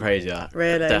imagined? even crazier.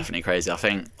 Really? Definitely crazy. I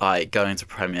think like going to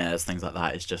premieres, things like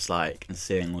that, is just like, and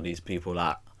seeing all these people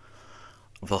that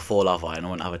before Love Island I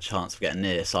wouldn't have a chance of getting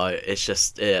near. So it's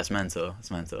just, yeah, it's mental.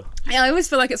 It's mental. Yeah, I always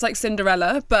feel like it's like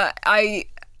Cinderella, but I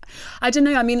don't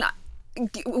know. I mean,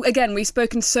 again, we've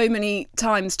spoken so many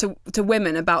times to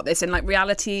women about this, and like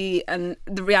reality and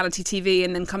the reality TV,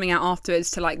 and then coming out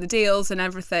afterwards to like the deals and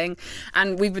everything.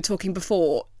 And we were talking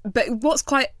before, but what's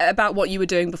quite about what you were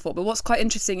doing before, but what's quite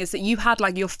interesting is that you had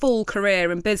like your full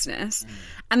career in business,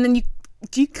 and then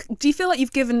do you feel like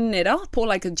you've given it up, or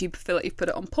like do you feel like you've put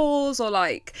it on pause, or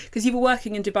like because you were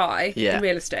working in Dubai in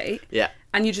real estate,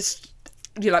 and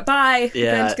you're like, bye, I'm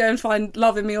going to go and find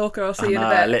love in Mallorca, I'll see you in a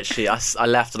bit. Literally, I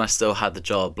left and I still had the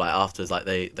job. Like afterwards, like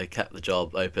they kept the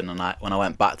job open, and when I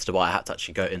went back to Dubai, I had to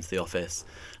actually go into the office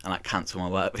and like cancel my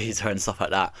work visa and stuff like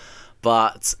that.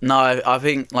 But no, I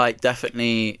think like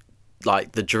definitely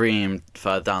like the dream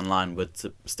further down the line would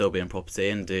still be in property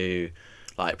and do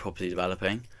like property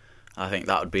developing. I think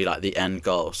that would be like the end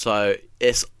goal. So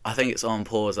I think it's on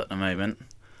pause at the moment,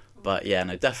 but yeah,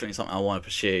 no, definitely something I want to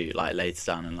pursue like later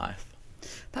down in life.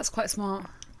 That's quite smart.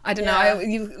 I don't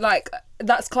know.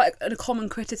 That's quite a common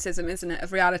criticism, isn't it,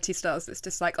 of reality stars? It's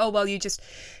just like, oh well, you just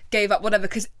gave up whatever.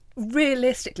 Because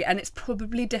realistically, and it's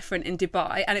probably different in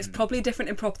Dubai, and it's probably different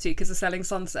in property because of Selling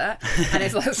Sunset, and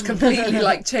it's completely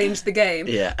like changed the game.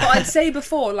 Yeah. But I'd say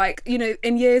before, like, you know,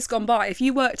 in years gone by, if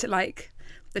you worked at like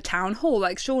the town hall,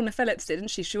 like Shauna Phillips did, didn't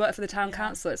she? She worked for the town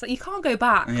council. It's like you can't go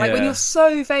back. Like when you're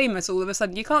so famous, all of a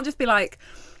sudden you can't just be like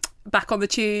back on the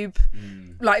tube,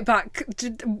 like back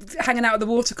hanging out at the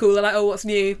water cooler, like, oh, what's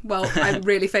new? Well, I'm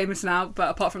really famous now, but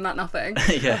apart from that, nothing.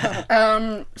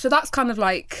 So that's kind of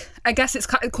like, I guess it's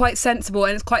quite sensible,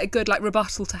 and it's quite a good like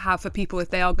rebuttal to have for people if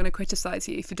they are going to criticise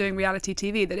you for doing reality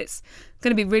TV, that it's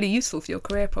going to be really useful for your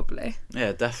career, probably.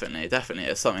 Yeah, definitely.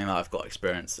 It's something that I've got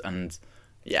experience, and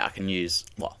I can use.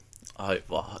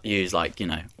 Use like, you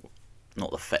know,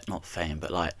 not fame, but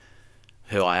like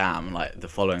who I am, like the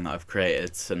following that I've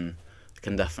created, and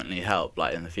can definitely help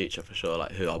like in the future for sure,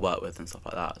 like who I work with and stuff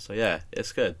like that. So yeah,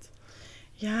 it's good.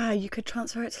 Yeah, you could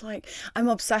transfer it to like, I'm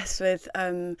obsessed with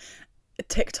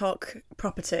TikTok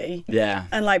property. Yeah.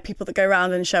 And like people that go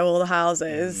around and show all the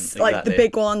houses, like the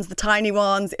big ones, the tiny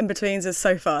ones, in betweens is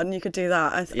so fun. You could do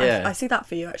that. I see that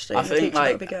for you actually. I think like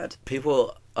that would be good.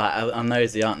 People are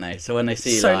nosy, aren't they? So when they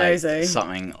see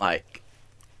something like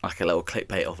a little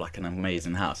clickbait of like an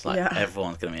amazing house, like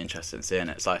everyone's going to be interested in seeing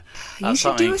it. So you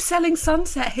should do a Selling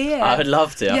Sunset here. I would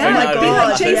love to. Yeah, be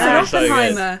like Jason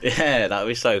Oppenheimer. Yeah, that would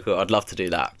be so cool. I'd love to do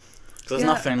that. Because there's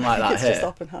nothing like that it's here. Just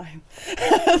Oppenheimer.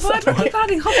 Why do I keep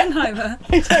adding Oppenheimer?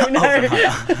 I don't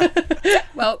know.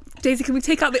 Well, Daisy, can we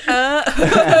take out the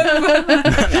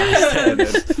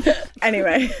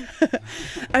Anyway,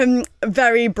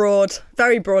 very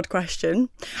broad question,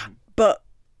 but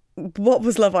what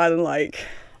was Love Island like?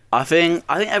 I think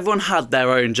everyone had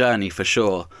their own journey for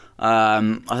sure.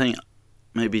 I think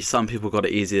maybe some people got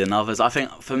it easier than others. I think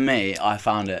for me, I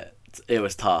found it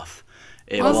was tough.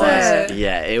 It was hard.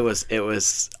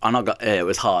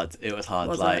 It was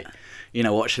hard. Like, you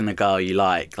know, watching the girl you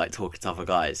like talking to other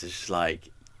guys, it's just like,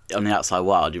 on the outside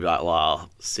world, you'd be like, wow,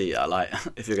 see ya, like,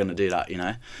 if you're going to do that, you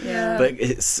know? Yeah. But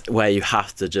it's where you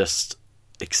have to just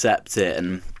accept it,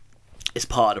 and it's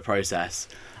part of the process,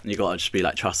 and you got to just be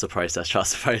like, trust the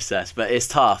process. But it's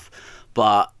tough,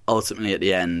 but ultimately at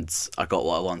the end, I got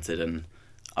what I wanted, and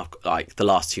like the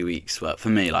last 2 weeks were, for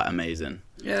me, like, amazing.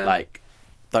 Yeah. Like,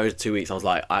 those 2 weeks, I was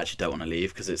like, I actually don't want to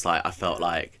leave, because it's like, I felt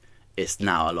like it's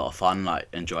now a lot of fun, like,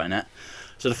 enjoying it.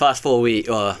 So the first 4 weeks,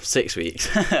 or 6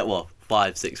 weeks, well,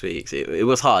 5-6 weeks, it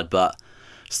was hard, but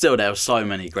still there were so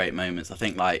many great moments. I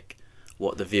think like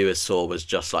what the viewers saw was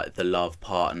just like the love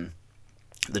part and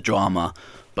the drama,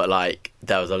 but like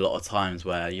there was a lot of times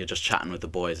where you're just chatting with the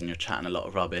boys and you're chatting a lot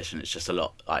of rubbish, and it's just a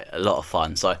lot of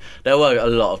fun. So there were a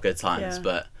lot of good times,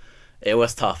 but it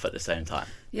was tough at the same time.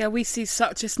 Yeah, we see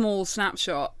such a small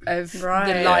snapshot of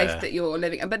the life that you're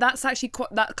living, but that's actually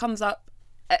that comes up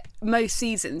most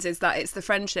seasons, is that it's the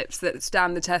friendships that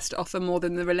stand the test often more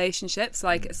than the relationships.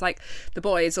 Like it's like the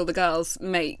boys or the girls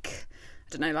make,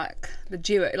 I don't know, like the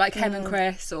duo, like Hem and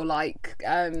Chris, or like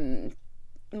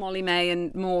Molly May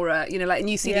and Maura, you know, like, and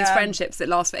you see these friendships that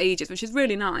last for ages, which is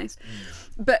really nice.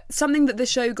 But something that the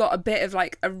show got a bit of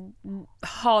like a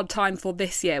hard time for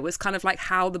this year was kind of like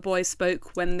how the boys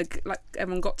spoke when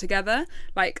everyone got together.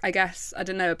 Like, I guess, I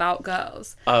don't know about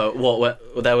girls. Oh, what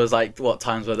there was like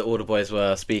times where all the boys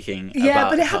were speaking. Yeah,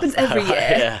 but it happens every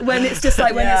year when it's just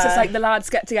like it's just like the lads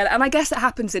get together, and I guess it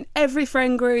happens in every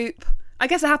friend group. I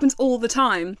guess it happens all the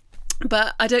time.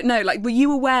 But I don't know, like, were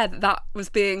you aware that was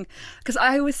being... Because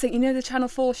I always think, you know, the Channel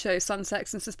 4 show, Sun,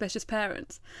 Sex and Suspicious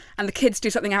Parents, and the kids do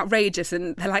something outrageous,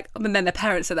 and they're like, and then their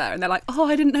parents are there, and they're like, oh,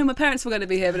 I didn't know my parents were going to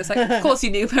be here. But it's like, of course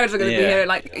you knew your parents were going to be here,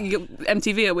 like,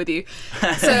 MTV are with you.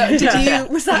 So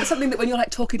was that something that when you're, like,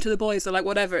 talking to the boys or, like,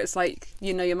 whatever, it's like,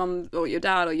 you know, your mum or your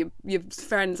dad or your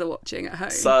friends are watching at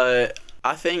home? So,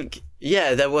 I think,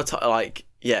 there were,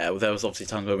 there was obviously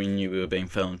times where we knew we were being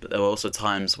filmed, but there were also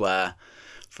times where...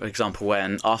 For example,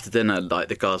 when after dinner, like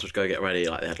the girls would go get ready,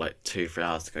 like they had like 2-3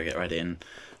 hours to go get ready, and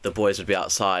the boys would be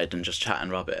outside and just chatting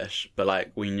rubbish, but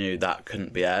like we knew that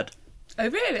couldn't be aired. Oh,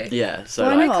 really? Yeah, so Why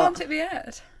Why like, not? can't it be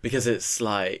aired? because it's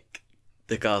like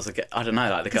the girls are I don't know,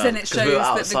 like the Because girls. then it 'cause shows we were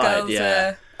that the outside, girls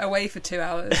yeah. are away for 2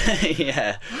 hours.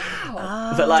 Yeah,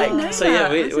 Wow. but like, so yeah,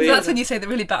 we So that's when you say the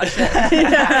really bad shit.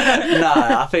 no,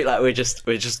 I think like we're just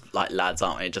like lads,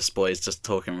 aren't we? Just boys, just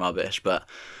talking rubbish. But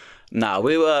no,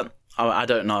 we were. I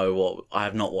don't know what. I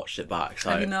have not watched it back,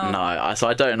 so Have you not? no. So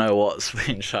I don't know what's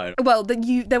been shown. Well,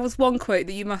 there was one quote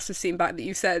that you must have seen back that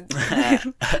you said,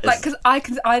 like,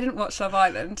 because I didn't watch Love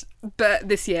Island, but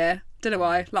this year, don't know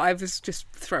why, like I was just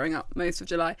throwing up most of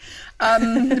July,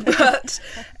 but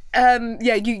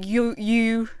yeah,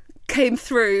 you came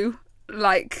through.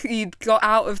 Like you got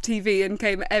out of TV and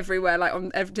came everywhere, like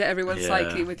on everyone's Yeah.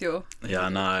 psyche with your. Yeah, I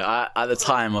know. At the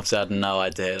time, obviously, I had no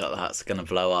idea that that's gonna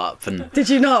blow up, and Did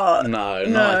you not? no,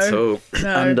 not at all. No.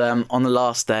 And on the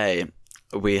last day,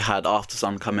 we had After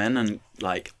Sun come in and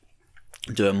like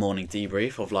do a morning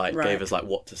debrief of like Right. gave us like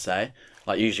what to say.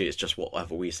 Like usually it's just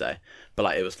whatever we say, but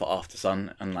like it was for After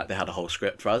Sun, and like they had a whole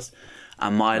script for us.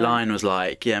 And my line was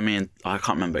like, yeah, me and I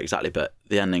can't remember exactly, but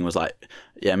the ending was like,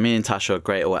 yeah, me and Tasha are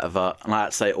great or whatever. And I had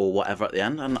to say or whatever at the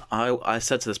end. And I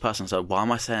said to this person, so why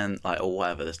am I saying like or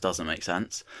whatever? This doesn't make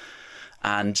sense.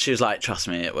 And she was like, trust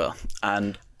me, it will.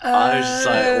 And I was just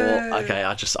like, well, okay,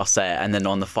 I'll say it. And then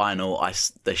on the final,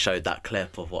 they showed that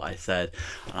clip of what I said,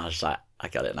 and I was just like, I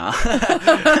got it now.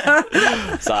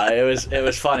 So it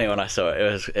was funny when I saw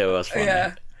it. It was funny.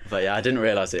 Yeah. But yeah, I didn't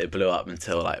realise it blew up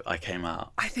until like I came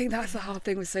out. I think that's the hard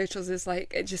thing with socials is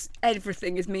like it just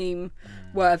everything is meme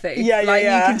worthy. Yeah, yeah, like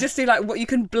yeah. you can just do like what you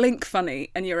can blink funny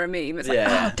and you're a meme. It's like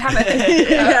Yeah. oh damn it.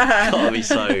 Gotta be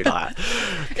so like.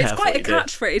 It's careful quite a what you do.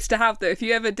 catchphrase to have though. If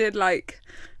you ever did like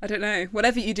I don't know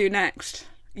whatever you do next,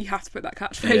 you have to put that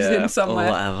catchphrase in somewhere.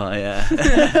 Or whatever,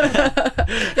 yeah.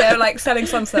 Yeah, like selling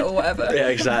sunset or whatever. Yeah,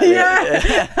 exactly.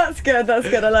 Yeah, that's good.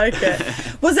 I like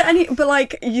it. Was it any? But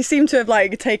like, you seem to have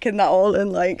like taken that all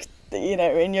in like, you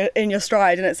know, in your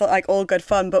stride, and it's like all good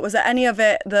fun. But was there any of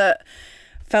it that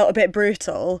felt a bit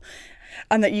brutal,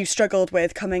 and that you struggled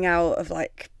with coming out of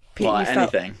like? What, you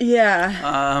felt- anything?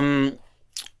 Yeah.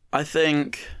 I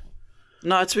think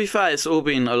no. To be fair, it's all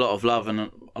been a lot of love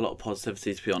and a lot of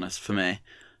positivity. To be honest, for me.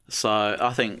 So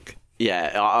I think,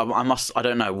 yeah, I must. I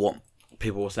don't know what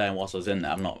people were saying whilst I was in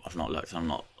there. I've not looked. I'm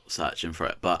not searching for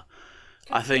it. But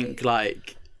I think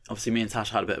like obviously me and Tash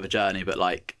had a bit of a journey. But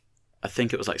like I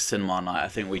think it was like cinema night. I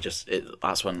think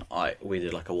that's when we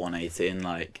did like a 180 and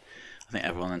like I think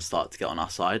everyone then started to get on our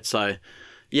side. So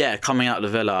yeah, coming out of the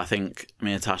villa, I think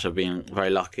me and Tash have been very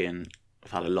lucky and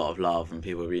we've had a lot of love and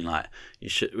people have been like, we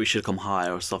should come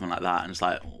higher or something like that. And it's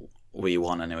like. We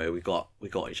won anyway. We got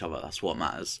each other. That's what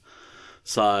matters.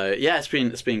 So yeah, it's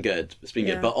been good. It's been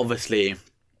Yeah. good. But obviously,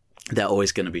 there are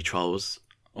always going to be trolls.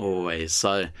 Always.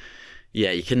 So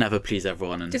yeah, you can never please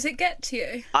everyone. And Does it get to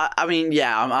you? I mean,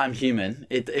 yeah, I'm human.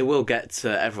 It will get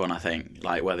to everyone. I think,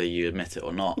 like whether you admit it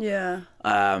or not. Yeah.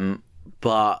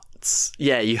 But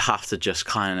yeah, you have to just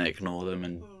kind of ignore them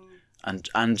and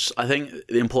I think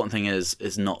the important thing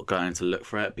is not going to look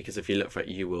for it because if you look for it,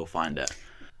 you will find it.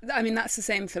 I mean, that's the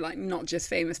same for like not just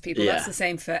famous people. Yeah. That's the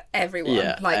same for everyone.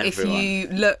 Yeah, like everyone. if you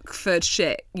look for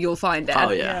shit, you'll find it. Oh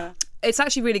And yeah. it's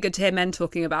actually really good to hear men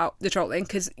talking about the trolling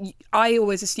because I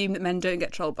always assume that men don't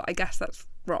get trolled, but I guess that's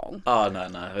wrong. Oh no,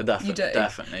 definitely, You do?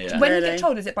 definitely, yeah. When you Really? get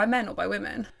trolled, is it by men or by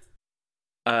women?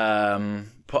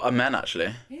 Men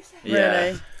actually. Is it? Yeah.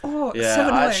 Really? Oh, Yeah, so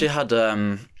annoying. I actually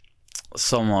had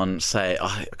someone say,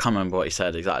 I can't remember what he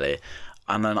said exactly,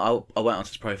 and then I went onto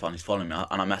his profile and he's following me,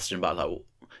 and I messaged him back like,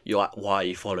 why are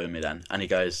you following me then? And he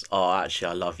goes, oh, actually,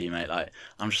 I love you, mate. Like,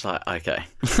 I'm just like, okay.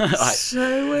 Like,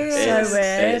 so weird. So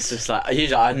weird. It's just like,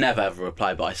 usually I never ever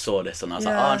reply, but I saw this and I was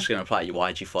like, Yeah. oh, I'm just going to reply you.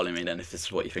 Why'd you follow me then if this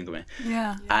is what you think of me?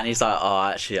 Yeah. And he's like, oh,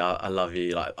 actually, I love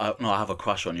you. Like, I have a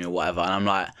crush on you or whatever. And I'm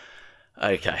like,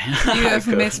 okay. You have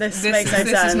Cool. missed This this. makes no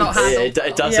This is not sense. handled.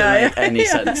 It doesn't Yeah, make yeah. any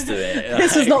sense to me.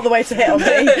 This was not the way to hit on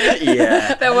me.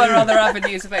 Yeah. There were other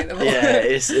avenues available. Yeah,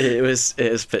 it was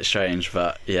a bit strange,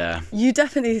 but yeah. You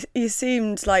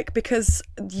seemed like, because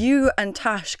you and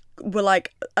Tash were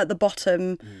like at the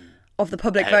bottom of the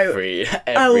public vote Every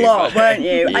a lot, vote. weren't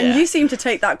you? Yeah. And you seemed to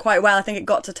take that quite well. I think it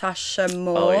got to Tasha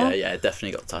more. Oh yeah, it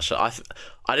definitely got Tasha.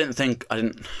 I didn't.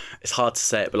 It's hard to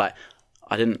say it, but like,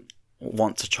 I didn't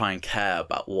want to try and care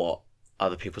about what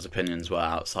other people's opinions were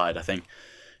outside. I think,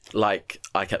 like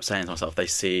I kept saying to myself, they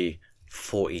see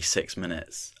 46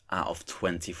 minutes out of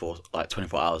 24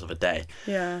 hours of a day.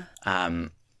 Yeah.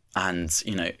 And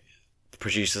you know, the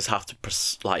producers have to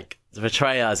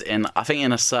portray us in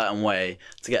a certain way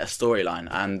to get a storyline.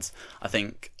 And I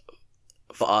think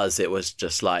for us, it was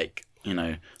just like you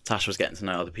know, Tasha was getting to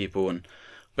know other people,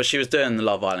 but she was doing the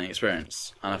Love Island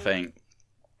experience, and I think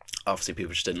obviously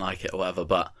people just didn't like it or whatever.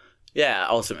 But yeah,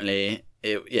 ultimately,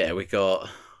 we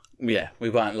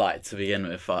weren't liked to begin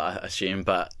with, I assume.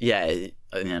 But yeah, in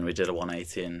the end, we did a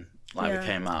 180, and like we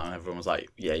came out, and everyone was like,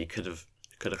 "Yeah, you could have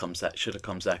come should have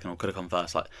come second, or could have come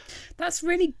first." Like, That's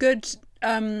really good,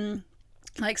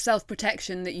 like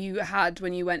self-protection that you had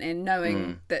when you went in,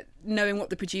 knowing what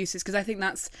the producers, because I think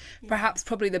that's perhaps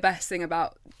probably the best thing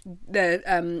about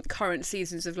the current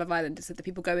seasons of Love Island, is that the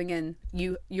people going in,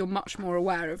 you're much more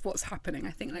aware of what's happening.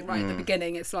 I think, like, right at the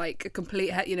beginning, it's like a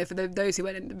complete for those who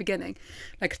went in at the beginning,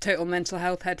 like a total mental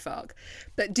health head fuck.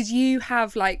 But did you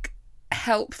have like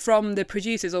help from the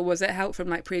producers, or was it help from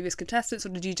like previous contestants, or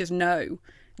did you just know?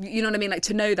 You know what I mean? Like,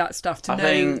 to know that stuff, to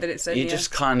know that it's only you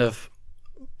just kind of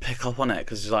pick up on it,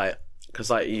 because me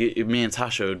and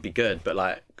Tasha would be good, but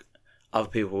like other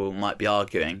people might be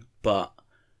arguing, but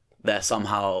they're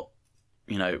somehow,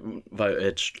 you know,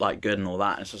 voted like good and all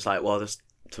that. And it's just like, well, this,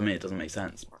 to me, it doesn't make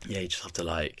sense. Yeah, you just have to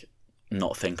like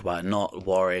not think about it, not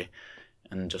worry,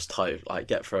 and just hope, like,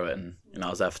 get through it. And, you know, I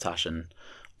was there for Tasha, and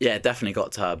yeah, it definitely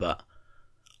got to her, but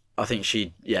I think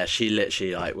she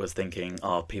literally like was thinking,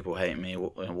 oh, people hate me,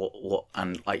 what,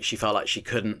 and like she felt like she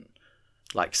couldn't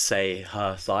like say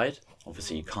her side.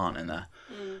 Obviously you can't in there.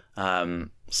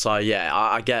 So yeah,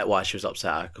 I get why she was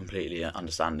upset. I completely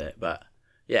understand it, but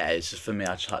yeah, it's just, for me,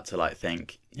 I just had to like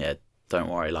think, yeah, don't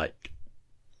worry, like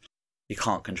you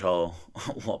can't control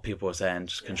what people are saying,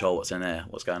 just control what's in there,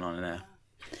 what's going on in there.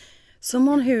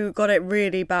 Someone who got it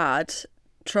really bad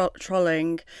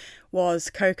trolling was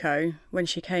Coco when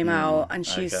she came out, and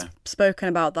she's spoken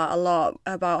about that a lot,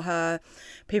 about her.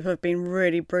 People have been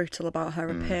really brutal about her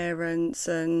appearance,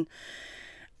 and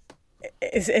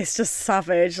it's just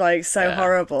savage, like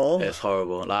horrible. It's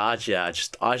horrible. Like, I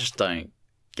just don't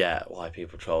get why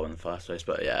people troll in the first place.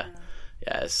 But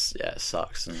it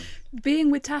sucks. And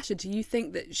being with Tasha, do you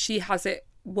think that she has it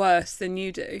worse than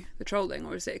you do, the trolling,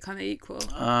 or is it kind of equal?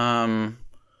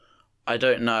 I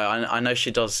don't know. I know she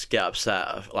does get upset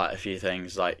at like a few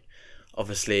things. Like,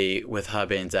 obviously, with her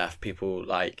being deaf, people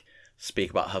like speak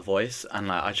about her voice, and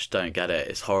like I just don't get it.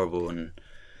 It's horrible and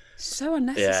so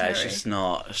unnecessary.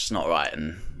 Yeah, it's not right,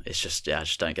 and it's just, I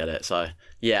just don't get it. So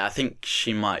yeah, I think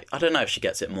she might. I don't know if she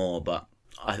gets it more, but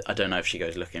I don't know if she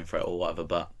goes looking for it or whatever.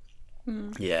 But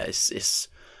yeah, it's.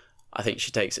 I think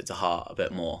she takes it to heart a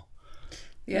bit more.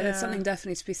 Yeah, there's something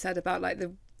definitely to be said about like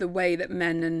the way that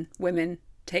men and women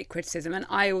take criticism, and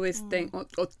I always think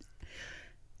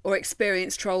or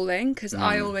experience trolling, because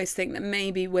I always think that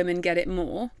maybe women get it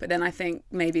more, but then I think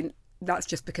maybe that's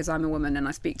just because I'm a woman and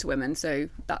I speak to women, so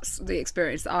that's the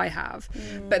experience that I have.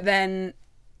 But then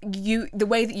the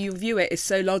way that you view it is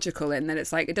so logical, in that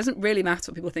it's like, it doesn't really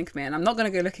matter what people think of me, and I'm not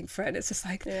going to go looking for it. It's just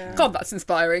like, God, that's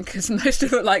inspiring, because most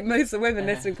of the women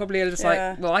listening probably are just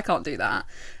like, well, I can't do that.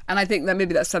 And I think that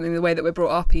maybe that's something, the way that we're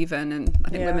brought up even, and I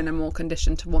think women are more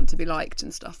conditioned to want to be liked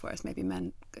and stuff, whereas maybe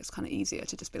men, it's kind of easier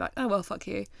to just be like, oh, well, fuck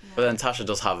you. But then Tasha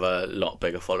does have a lot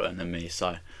bigger following than me,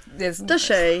 so... Does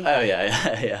she? Oh,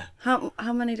 yeah.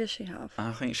 How many does she have?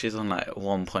 I think she's on like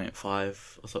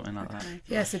 1.5 or something like that.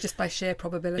 Yeah, so just by sheer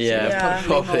probability. Yeah,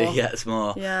 probably gets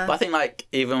more. Yeah. But I think like,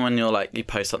 even when you're like, you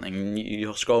post something and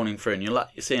you're scrolling through and you're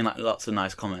seeing like lots of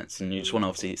nice comments, and you just want to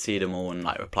obviously see them all and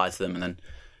like reply to them, and then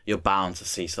you're bound to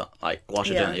see some, like, whilst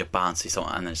you're doing it, you're bound to see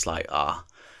something, and then it's like,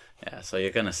 so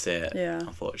you're gonna see it,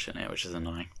 unfortunately, which is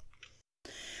annoying.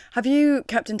 Have you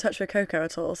kept in touch with Coco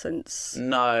at all since?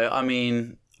 No, I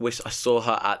mean, I saw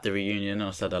her at the reunion and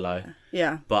I said hello.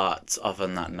 Yeah. But other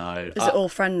than that, no. Is it all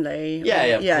friendly?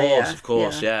 Of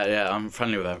course. Yeah. I'm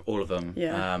friendly with all of them.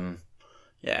 Yeah.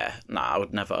 I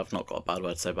would never. I've not got a bad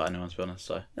word to say about anyone, to be honest.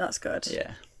 So that's good.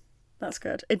 Yeah. That's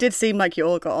good. It did seem like you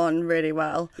all got on really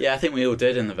well. Yeah, I think we all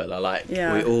did in the villa. Like,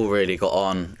 we all really got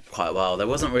on quite well. There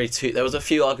wasn't really there was a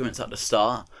few arguments at the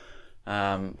start,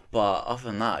 but other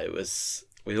than that,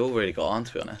 we all really got on,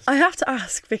 to be honest. I have to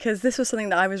ask, because this was something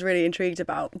that I was really intrigued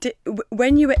about.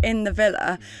 When you were in the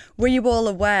villa, were you all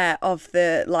aware of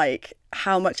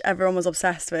how much everyone was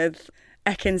obsessed with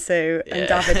Ekin-Su and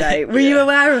Davide? Were you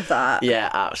aware of that?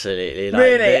 Yeah, absolutely.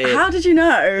 Really? How did you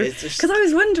know? Because I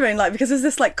was wondering, because there's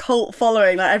this cult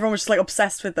following, everyone was just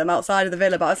obsessed with them outside of the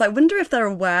villa, but I was wonder if they're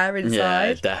aware inside.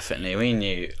 Yeah, definitely. We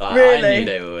knew. Really? I knew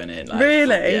they were winning.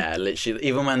 Really? Yeah, literally.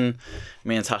 Even when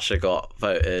me and Tasha got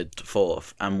voted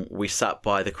fourth, and we sat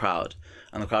by the crowd,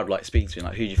 and the crowd were speaking to me,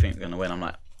 who do you think is going to win? I'm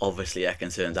like, obviously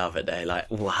Ekin-Su and Davide,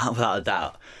 without a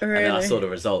doubt. Really? And then I saw the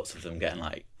results of them getting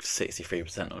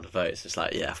 63% of the votes. It's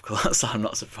yeah, of course, I'm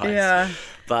not surprised. Yeah.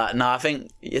 But no, I think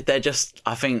they're just,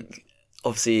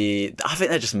 obviously, I think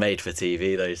they're just made for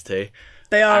TV, those two.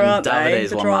 They are, And aren't they?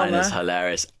 Davide's The one line drama. is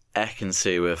hilarious.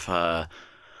 Ekin-Su with her,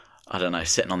 I don't know,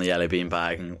 sitting on the yellow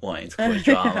beanbag and wanting to cause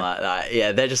drama like that.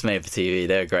 Yeah, they're just made for TV.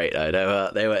 They were great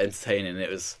though. They were entertaining. It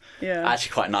was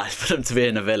actually quite nice for them to be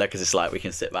in a villa because it's like we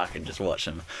can sit back and just watch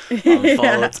them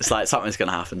unfold. It's like something's going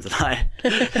to happen tonight.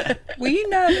 Were you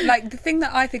nervous? Like, the thing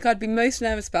that I think I'd be most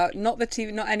nervous about, not the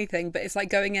TV, not anything, but it's like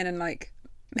going in and like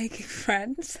making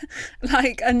friends,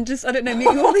 like, and just, I don't know,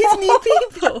 meeting all these new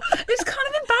people. It's kind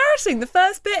of embarrassing, the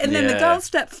first bit, and then the Yeah. girls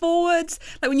step forwards,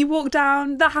 like when you walk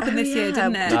down. That happened this year,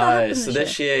 didn't it? Did that happen No, so this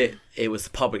this year it was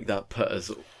the public that put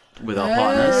us with our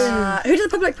partners. Who did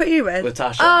the public put you with? With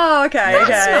Tasha. Oh, okay, That's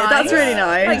okay. nice. That's really Yeah.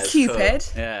 nice. Like it's Cupid.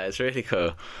 cool. Yeah, it's really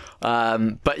cool.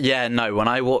 But yeah, no, when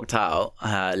I walked out,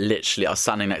 literally, I was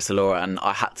standing next to Laura and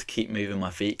I had to keep moving my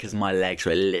feet because my legs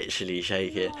were literally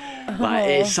shaking. Like,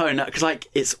 it's so, because like,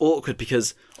 it's awkward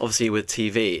because obviously with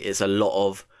TV, it's a lot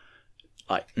of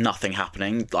like nothing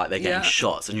happening, like they're getting Yeah.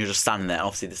 shots and you're just standing there. And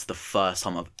obviously, this is the first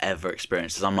time I've ever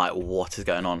experienced this. I'm like, what is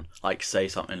going on? Like, say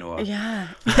something, Laura. Yeah.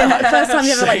 First time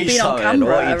you ever like Say been on something,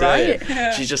 what are camera, you right?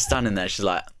 doing? She's just standing there. She's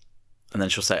like, and then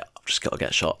she'll say, I've just got to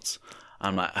get shots.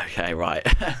 I'm like, okay, right.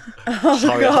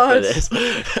 Hurry up with this.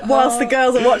 Whilst the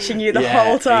girls are watching you the Yeah,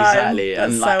 whole time. exactly.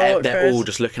 That's And so like awkward. they're all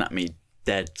just looking at me,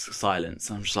 dead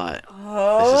silence. I'm just like,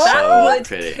 Oh. this is so That would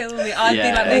awkward. kill me. I'd Yeah.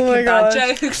 be like Oh making my bad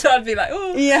gosh. jokes. I'd be like,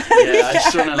 oh, Yeah. Yeah, I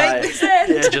just want to Make like, this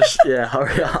end.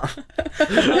 hurry up.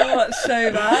 oh, it's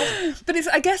so bad. But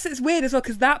I guess it's weird as well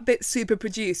because that bit's super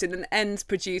produced and then ends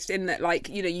produced in that, like,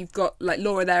 you know, you've got like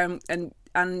Laura there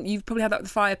and you've probably had that with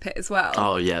the fire pit as well.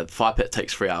 Oh yeah, the fire pit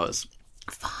takes 3 hours.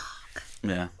 Fuck.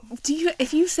 Yeah. Do you,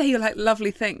 if you say your like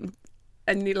lovely thing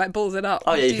and you like balls it up?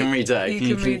 Oh yeah, you can redo it.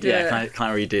 You can redo it. Yeah, can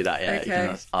I redo that? Yeah, you can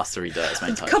Okay. ask to redo it as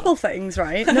many times. Couple things,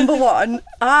 right? Number one,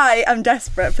 I am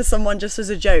desperate for someone just as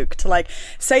a joke to like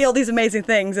say all these amazing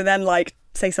things and then like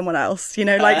say someone else, you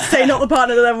know, like say not the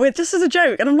partner that I'm with, just as a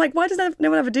joke. And I'm like, why does no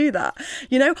one ever do that?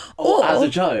 You know? Or as a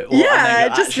joke. Or, Yeah, and then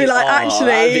go, just be like, actually,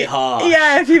 that'd be harsh.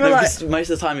 yeah, if you were No, like, because most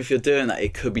of the time, if you're doing that,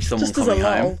 it could be someone Just as a coming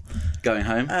home, lol. going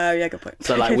home. oh yeah, good point.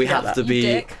 So like Okay, we forget have that. to be,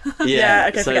 dick. Yeah,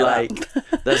 okay, so forget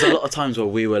like there's a lot of times where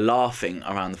we were laughing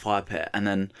around the fire pit, and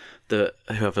then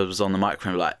whoever was on the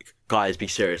microphone were like, "Guys, be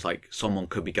serious! Like someone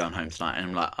could be going home tonight." And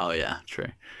I'm like, "Oh yeah, true."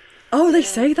 Oh, they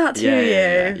say that to you.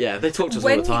 Yeah. They talk to us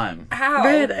all the time. How?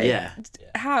 Really? Yeah.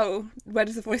 How? Where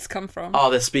does the voice come from? Oh,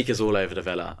 there's speakers all over the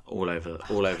villa, all over the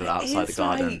outside the It's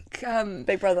garden. like,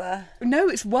 Big Brother. no,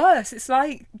 it's worse. It's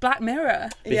like Black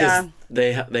Mirror. Because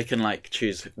Yeah. they can like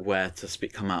choose where to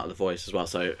come out of the voice as well.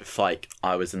 So if like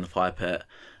I was in the fire pit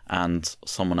and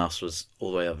someone else was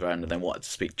all the way at the other end and they wanted to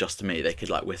speak just to me, they could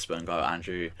like whisper and go,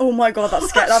 Andrew. Oh my god, that's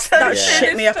scary. That Yeah.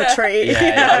 shit me up a tree.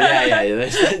 Yeah.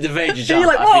 They've made you jump You're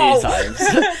like, a "Whoa." few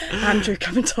times. Andrew,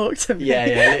 come and talk to me. Yeah.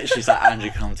 Literally, it's like Andrew,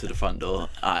 come to the front door.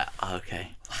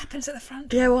 Okay. What happens at the front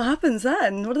door? Yeah, what happens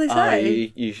then? What do they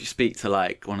say? You speak to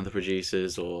like one of the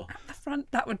producers or. The front?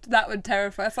 That would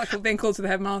terrify. It's like being called to the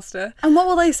headmaster. And what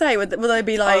will they say? Will they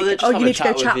be like, they just oh, have you a need to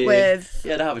go chat you. with...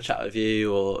 Yeah, they'll have a chat with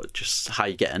you, or just how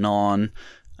you getting on.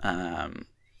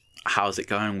 How's it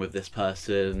going with this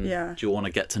person? Yeah. Do you want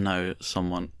to get to know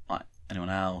someone like anyone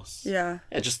else? Yeah.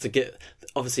 Yeah, just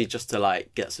to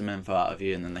like get some info out of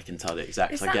you, and then they can tell the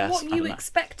exacts. Is I that guess. what I don't you know.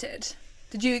 expected?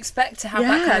 Did you expect to have Yeah,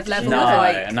 that kind of did you level No, of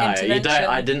like no, intervention? you don't.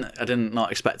 I didn't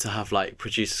not expect to have like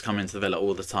producers come into the villa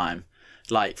all the time.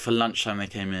 Like for lunchtime they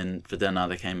came in, for dinner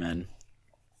they came in,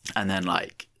 and then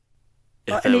like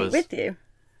if and there eat was with you?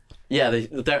 yeah they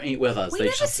don't eat with us. We they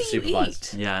never just have to see you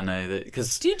supervise. eat. Yeah, no,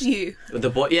 because Did you? the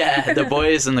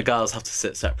boys and the girls have to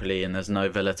sit separately, and there's no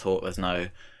villa talk. There's no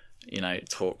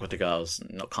talk with the girls.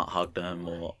 Can't hug them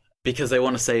or. Because they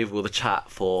want to save all the chat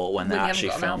for when they're you haven't actually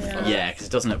got a filming. mouthful. Yeah, because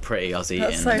it doesn't look pretty us eating.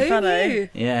 That's so Who funny. knew?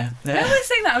 Yeah. I always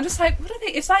saying that. I'm just like, what are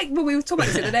they? It's like when we were talking about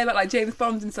this the other day about like James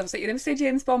Bond and stuff. So you never see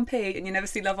James Bond pee and you never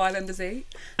see Love Islanders eat.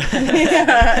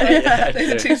 Yeah, Those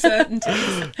are two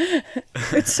certainties.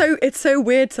 It's so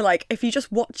weird to like, if you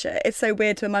just watch it, it's so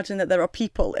weird to imagine that there are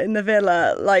people in the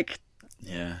villa like...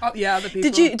 yeah. Oh, yeah, other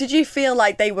people. Did you feel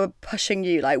like they were pushing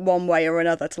you like one way or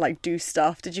another to like do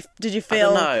stuff? Did you I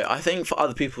feel? don't know. I think for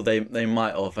other people they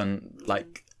might have, and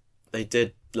like they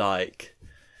did like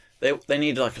they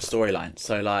needed like a storyline.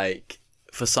 So like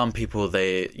for some people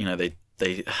they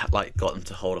like got them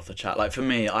to hold off the chat. Like for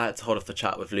me, I had to hold off the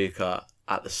chat with Luca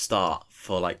at the start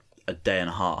for like a day and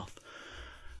a half,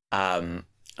 and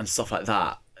stuff like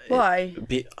that. Why?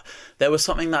 There was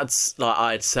something that's like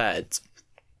I'd said.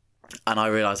 And I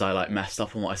realised I like messed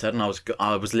up on what I said, and I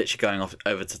was literally going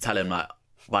over to tell him like,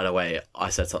 by the way, I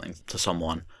said something to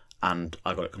someone, and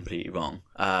I got it completely wrong.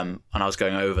 And I was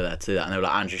going over there to do that, and they were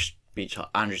like,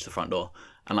 Andrew to the front door,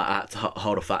 and like, I had to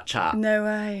hold off that chat No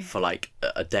way. for like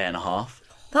a day and a half.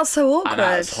 That's so awkward.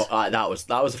 And that was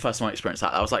the first time I experienced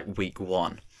that. That was like week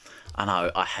 1, and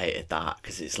I hated that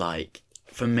because it's like,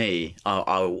 for me, I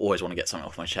always want to get something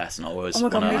off my chest, and I always Oh my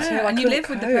God, wanna, me like, too. Yeah, I and you couldn't live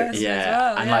with the cope. person as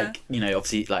well. and yeah. like, you know,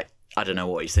 obviously, like, I don't know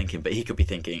what he's thinking, but he could be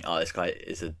thinking, oh, this guy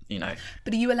is a, you know,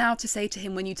 But are you allowed to say to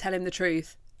him when you tell him the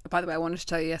truth? By the way, I wanted to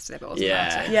tell you yesterday, but I wasn't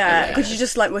Yeah. allowed to. Yeah, could you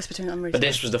just like whisper to me? I'm really but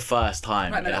this was the first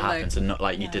time Right, it no, no. happened, and not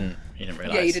like you didn't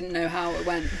realize. Yeah, you didn't know how it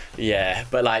went. Yeah,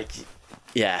 but like,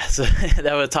 yeah, so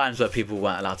there were times where people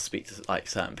weren't allowed to speak to like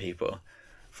certain people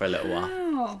for a little while.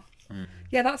 Oh,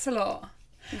 yeah, that's a lot.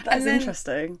 That's and then-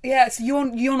 interesting. Yeah, so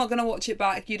you're not going to watch it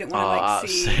back. You don't want to like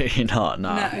see. Absolutely not.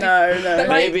 No. No. But, like,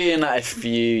 Maybe in like a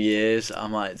few years I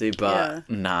might do, but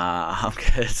nah, I'm good.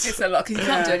 it's a lot because you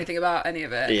can't do anything about any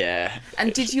of it. Yeah.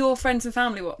 And did your friends and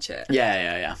family watch it?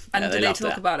 Yeah. And yeah, did they loved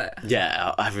talk it. about it?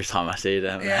 Yeah, every time I see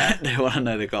them, Yeah. they want to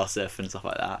know the gossip and stuff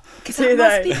like that. Because Do that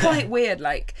must they? be quite weird,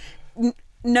 like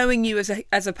knowing you as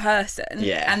a person,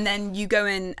 Yeah. and then you go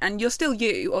in and you're still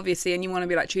you, obviously, and you want to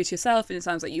be like true to yourself, and it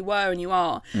sounds like you were and you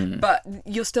are, but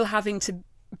you're still having to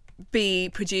be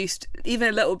produced even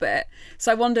a little bit.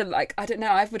 So I wonder, like, I don't know,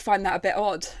 I would find that a bit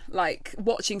odd, like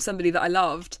watching somebody that I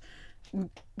loved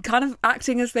kind of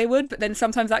acting as they would, but then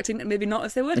sometimes acting maybe not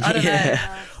as they would. I don't know.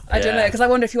 I don't know, because I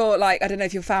wonder if you're like, I don't know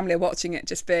if your family are watching it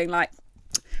just being like,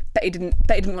 bet he didn't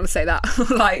want to say that.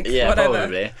 Like, Yeah, whatever.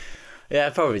 probably. Yeah,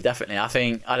 probably, definitely. I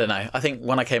don't know. I think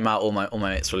when I came out, all my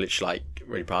mates were literally like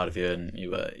really proud of you, and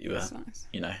you were, nice.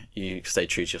 you know, you stayed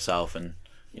true to yourself, and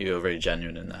you were really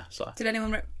genuine in there. So. Did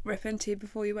anyone rip into you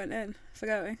before you went in for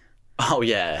going? Oh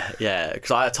yeah,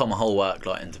 because I had told my whole work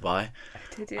like in Dubai,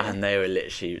 Did you? and they were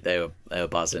literally they were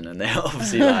buzzing, and they were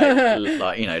obviously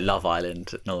like you know, Love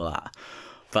Island and all that.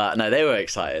 But no, they were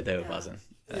excited. They were buzzing.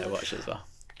 They watched it as well.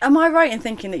 Am I right in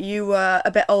thinking that you were a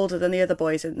bit older than the other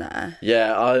boys in there?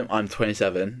 Yeah, I'm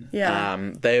 27. Yeah.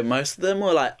 Most of them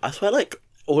were like, I swear, like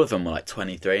all of them were like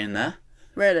 23 in there.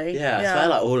 Really? Yeah, I swear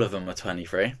like all of them were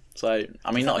 23. So I mean, Does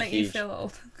that not a make you huge. feel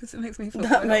old? Because it makes me feel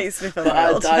That old. makes me feel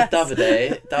But old.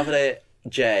 Davide,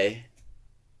 Jay,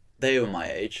 they were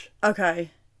my age,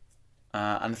 Okay.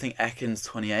 and I think Ekin's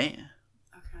 28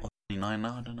 or 29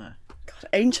 now. I don't know. God,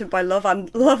 ancient by Love Island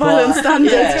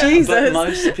standards. Yeah, Jesus. but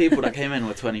most of the people that came in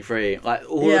were 23. Like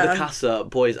all of Yeah. the Casa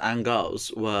boys and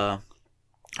girls were,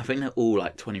 I think they're all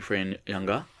like 23 and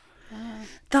younger.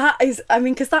 That is, I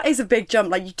mean, because that is a big jump.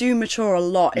 Like, you do mature a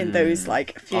lot in those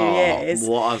like few years.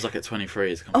 What I was like at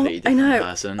 23 is a completely I different know.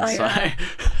 person. I- So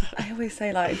I always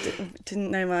say like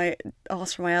didn't know my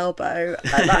arse from my elbow,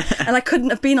 and I couldn't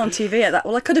have been on TV at that.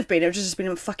 Well, I could have been. It would just been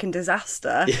a fucking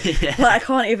disaster. Yeah. Like, I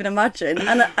can't even imagine.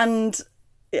 And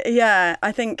yeah,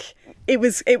 I think it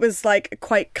was like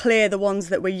quite clear the ones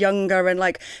that were younger and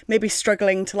like maybe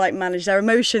struggling to like manage their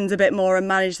emotions a bit more and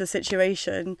manage the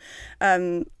situation.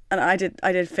 And I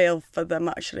did feel for them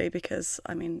actually, because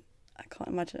I mean, I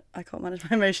can't manage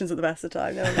my emotions at the best of the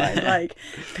time. Never mind like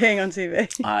being on TV.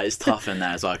 it's tough in there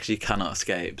as well because you cannot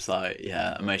escape. So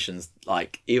yeah, emotions,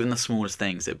 like even the smallest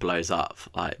things, it blows up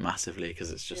like massively because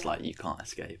it's just like you can't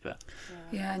escape it.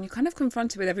 Yeah, and you're kind of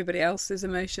confronted with everybody else's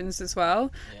emotions as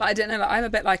well. Like, I don't know, like, I'm a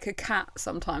bit like a cat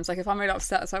sometimes. Like, if I'm really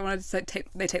upset, so I want to say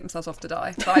they take themselves off to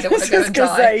die. But I don't want to go and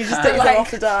Just die. say, you just take yourself off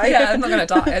to die. Yeah, I'm not going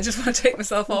to die. I just want to take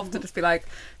myself off to just be like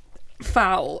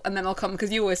foul, and then I'll come,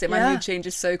 because you always say my Yeah. mood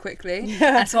changes so quickly,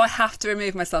 and so I have to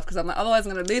remove myself because I'm like, otherwise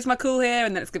I'm going to lose my cool here,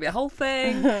 and then it's going to be a whole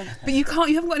thing. But you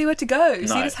haven't got anywhere to go,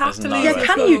 so No, you just have there's to no lose Yeah, way. your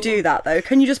can cool. you do that though?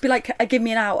 Can you just be like, give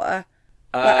me an hour?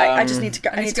 Like, I just need to go.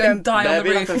 I I need to go and die on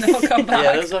the There'd roof be and like then I'll come back.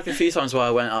 Yeah, there was like a few times where I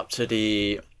went up to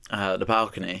the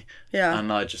balcony. Yeah.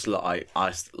 And I just I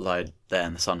lied there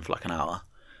in the sun for like an hour.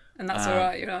 And that's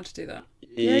alright, you're allowed to do that.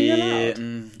 Yeah, you're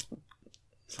allowed.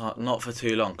 So not for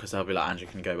too long because they'll be like, Andrew,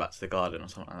 can you go back to the garden or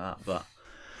something like that. But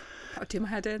That would do my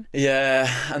head in. yeah,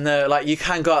 and they're like, you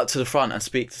can go up to the front and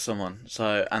speak to someone.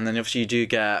 So, and then obviously you do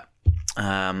get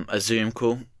a Zoom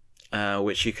call,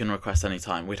 which you can request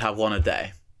anytime. We'd have one a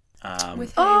day. With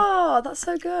who? Oh, that's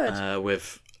so good.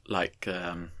 With like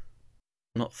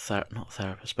not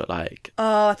therapists, but like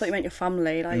Oh, I thought you meant your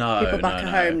family, like no, people back no,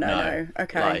 at home. no, No.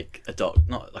 Okay. like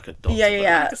not like a doctor. Yeah, yeah, but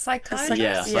yeah. Like a psychiatrist?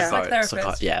 Yeah, Yeah.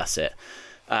 Psychotherapist. yeah, that's it.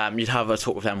 You'd have a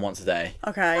talk with them once a day,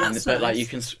 Okay. and That's but like nice. you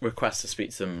can request to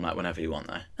speak to them like whenever you want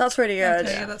though. That's really good.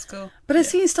 Okay, yeah, that's cool. But it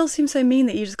still seems so mean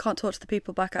that you just can't talk to the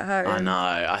people back at home. I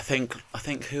know. I think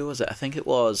who was it? I think it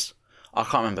was. I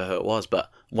can't remember who it was,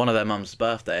 but one of their mum's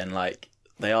birthday, and like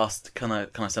they asked, can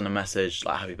I send a message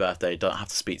like happy birthday? Don't have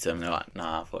to speak to them. They're like,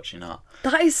 nah, unfortunately not.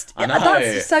 I know. I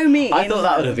That's so mean. I thought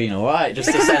that would have been alright. Just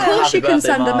Because to of send course happy you can birthday,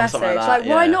 send a Mum, message. something Like, that,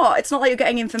 why yeah. not? It's not like you're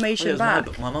getting It information was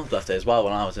back. my mum's birthday as well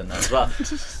when I was in there as well.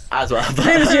 But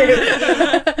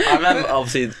I remember,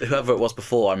 obviously, whoever it was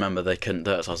before, I remember they couldn't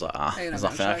do it, so I was like, you're there's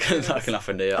not nothing I gonna can, I can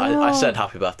nothing do. I said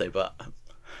happy birthday, but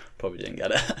probably didn't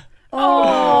get it.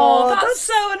 Oh, that's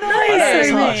so annoying. I know, it's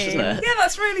so harsh, mean. isn't it? Yeah,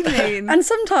 that's really mean. And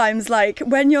sometimes, like,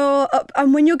 when you're up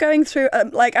and when you're going through,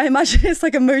 like, I imagine it's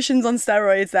like emotions on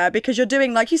steroids there, because you're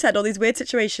doing, like you said, all these weird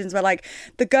situations where, like,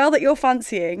 the girl that you're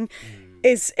fancying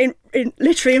is in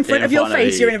literally in front of your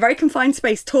face. You're in a very confined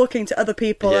space talking to other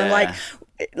people and,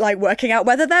 like working out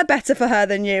whether they're better for her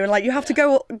than you, and like you have to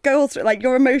go all through, like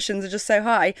your emotions are just so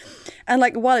high, and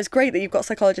like while it's great that you've got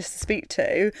psychologists to speak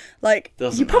to, like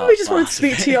Doesn't you probably help just want to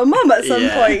speak to massively. your mum at some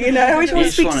Yeah. point, you know, you just want to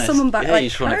just speak to wanna- someone back, yeah, like you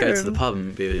just want to go to the home. pub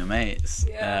and be with your mates.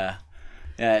 Yeah,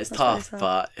 it's really tough, sad.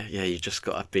 but yeah, you just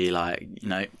got to be like,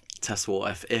 test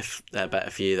water. If they're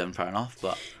better for you, then fair enough.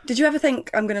 But Did you ever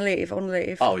think I'm gonna leave? I want to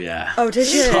leave. oh yeah. Oh, did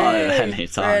you? So many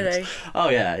times. Really? Oh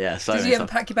yeah. So Did many you ever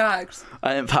times. pack your bags?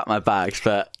 I didn't pack my bags,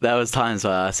 but there was times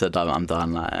where I said I'm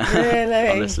done. Like, Really?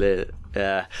 honestly,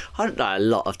 yeah. I don't know, a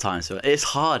lot of times. It's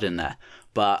hard in there,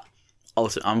 but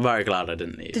also I'm very glad I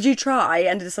didn't leave. Did you try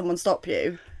and did someone stop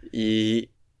you?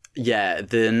 Yeah,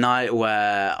 the night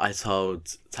where I told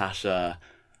Tasha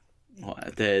what I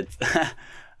did,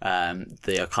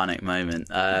 the iconic moment.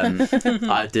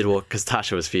 I did walk because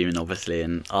Tasha was fuming, obviously,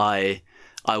 and I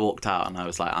walked out and I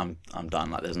was like, I'm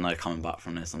done. Like, there's no coming back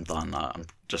from this. I'm done. Like,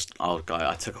 I'll go.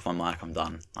 I took off my mic. I'm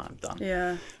done.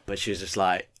 Yeah. But she was just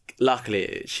like,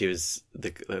 luckily she was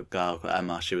the girl called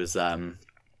Emma. She was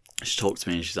she talked to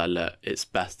me and she's like, look, it's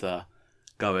best to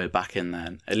go back in there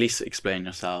and at least explain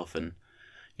yourself, and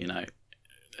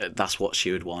that's what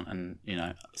she would want, and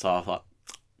so I thought,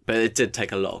 but it did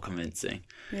take a lot of convincing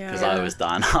because I was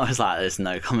done. I was like, there's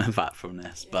no coming back from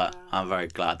this, but I'm very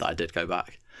glad that I did go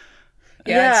back.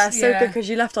 Yeah, it's- so good because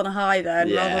you left on a high then,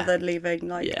 Yeah. rather than leaving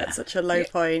like Yeah. at such a low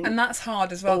point And that's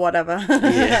hard as or well. whatever.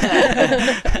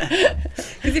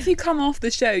 Because if you come off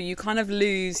the show, you kind of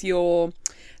lose your,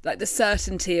 like, the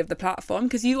certainty of the platform,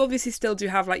 because you obviously still do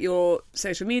have like your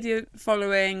social media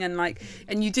following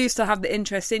and you do still have the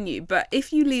interest in you. But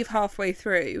if you leave halfway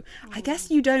through, I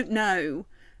guess you don't know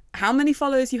how many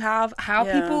followers you have, how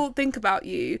Yeah. people think about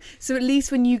you. So at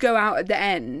least when you go out at the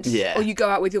end, Yeah. or you go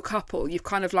out with your couple, you've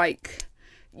kind of like,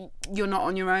 you're not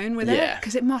on your own with it, Yeah.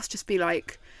 because it must just be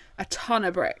like a ton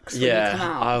of bricks when you come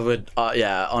Yeah, out. I would.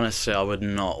 Honestly, I would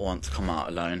not want to come out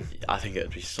alone. I think it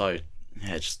would be so.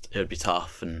 Yeah, it would be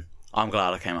tough, and I'm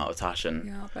glad I came out with Tash, and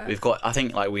Yeah, I bet. we've got. I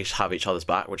think like we have each other's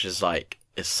back, which is like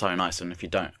it's so nice. And if you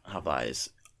don't have that,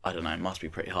 I don't know, it must be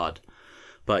pretty hard.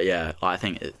 But yeah, I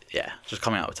think just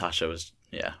coming out with Tasha was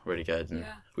really good, and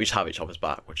we just have each other's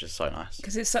back, which is so nice.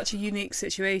 Because it's such a unique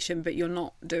situation, but you're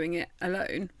not doing it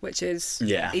alone, which is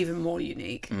even more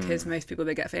unique, because most people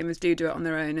that get famous do it on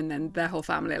their own, and then their whole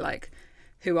family are like,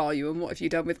 who are you and what have you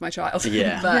done with my child?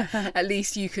 Yeah. But at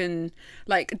least you can,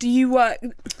 like, do you work,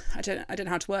 I don't know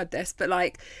how to word this, but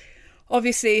like,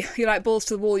 obviously you're like balls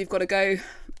to the wall, you've got to go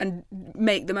and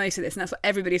make the most of this, and that's what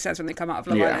everybody says when they come out of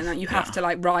Love Island, that you have to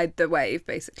like ride the wave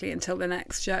basically until the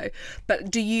next show.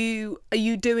 But are you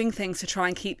doing things to try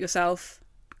and keep yourself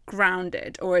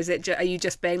grounded, or is it are you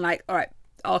just being like, all right,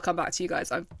 I'll come back to you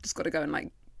guys, I've just got to go and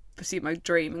like pursue my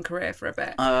dream and career for a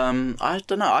bit? I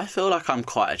don't know. I feel like I'm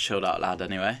quite a chilled out lad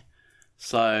anyway.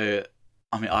 So,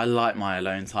 I mean, I like my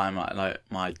alone time, like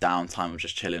my downtime of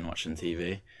just chilling, watching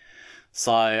TV.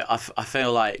 So I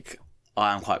feel like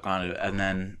I am quite grounded. And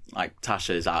then like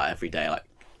Tasha is out every day, like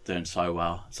doing so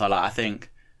well. So like I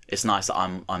think it's nice that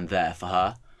I'm there for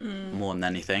her more than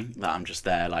anything. That I'm just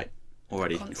there, like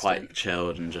already quite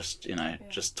chilled, and just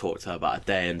just talk to her about a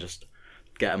day and just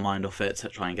get her mind off it, to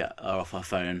try and get her off her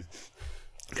phone.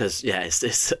 Because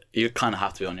it's you kind of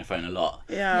have to be on your phone a lot.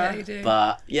 Yeah, you do.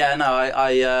 But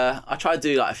I try to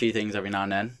do like a few things every now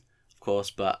and then, of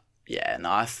course. But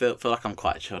I feel like I'm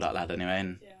quite a chilled out lad anyway,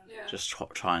 and just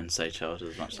try and stay chilled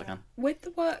as much as I can. With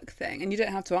the work thing, and you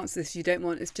don't have to answer this if you don't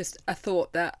want, it's just a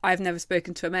thought that I've never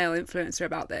spoken to a male influencer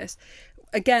about this.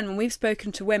 Again, when we've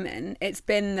spoken to women, it's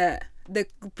been that the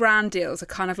brand deals are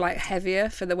kind of like heavier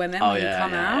for the women when you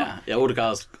come out. Yeah, all the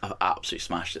girls have absolutely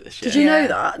smashed it this year. Did you know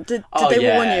that? Did they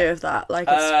warn you of that? Like,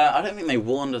 I don't think they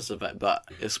warned us of it, but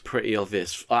it's pretty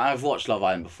obvious. I've watched Love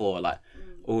Island before. Like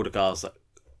all the girls, that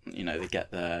they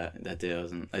get their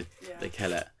deals and they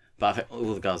kill it. But I think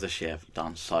all the girls this year have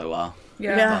done so well.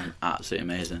 Yeah. Done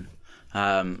absolutely amazing.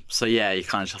 So yeah, you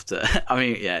kind of just have to. I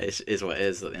mean, yeah, it is what it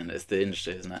is at the end. It's the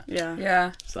industry, isn't it? Yeah.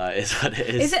 Yeah. So it's what it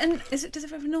is. Does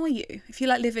it ever annoy you if you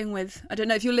like living with? I don't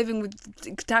know if you're living with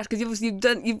Tash, because obviously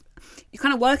you're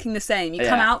kind of working the same. You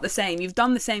come Yeah. out the same. You've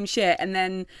done the same shit, and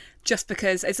then just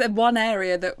because it's one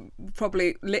area that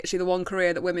probably literally the one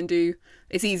career that women do,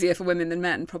 it's easier for women than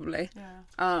men probably.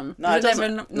 Yeah. No, it doesn't.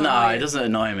 annoy No, you? it doesn't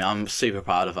annoy me. I'm super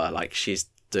proud of her. Like she's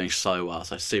doing so well.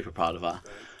 So super proud of her.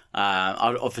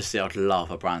 I'd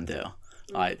love a brand deal.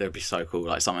 Like that'd be so cool.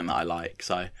 Like something that I like.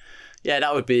 So yeah,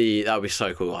 that would be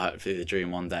so cool. Hopefully the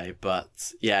dream one day.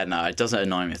 But yeah, no, it doesn't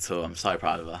annoy me at all. I'm so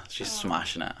proud of her. She's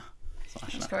smashing it.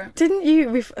 Smashing it. Didn't you?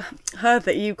 We've heard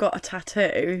that you got a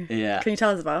tattoo. Yeah. Can you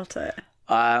tell us about it?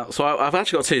 So I've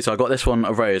actually got two. So I got this one,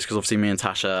 a rose, because obviously me and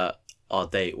Tasha, our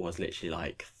date was literally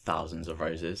like thousands of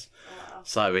roses.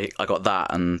 So I got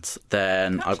that, and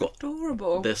then I got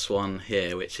Adorable. this one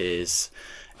here, which is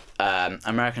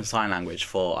American Sign Language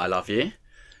for "I love you,"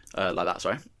 like that.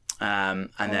 Sorry. And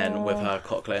then with her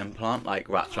cochlear implant, like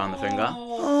wrapped around the finger.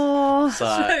 Oh, So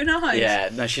nice. Yeah,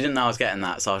 no, she didn't know I was getting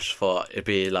that, so I just thought it'd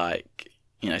be like,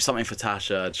 something for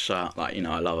Tasha, just show out, like,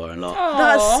 I love her a lot.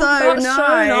 that's so that's nice.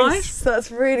 so nice.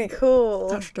 That's really cool.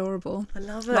 That's adorable. I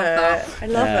love it. that. I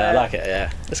love Yeah, I it. like it.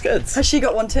 Yeah, it's good. Has she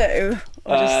got one too?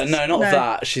 Or just- No, not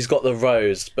that. She's got the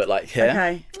rose, but like here.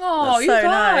 Okay. Oh, That's you so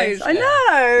guys. nice. I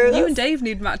know. You and Dave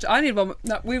need match. I need one.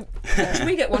 No, should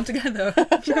we get one together?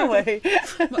 Shall we?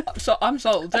 So I'm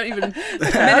sold. Don't even.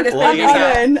 What are you I'm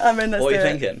thinking? in. I'm in. Let's What are do you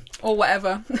it. thinking? Or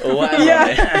whatever. Or whatever.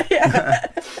 Yeah.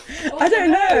 I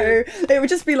don't know. It would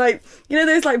just be like,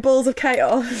 those like balls of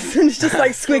chaos and it's just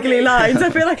like squiggly lines. I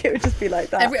feel like it would just be like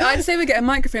that. I'd say we get a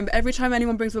microphone, but every time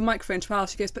anyone brings a microphone to our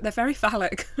house, she goes, "But they're very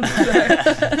phallic." So,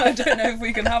 I don't know if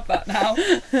we can have that now.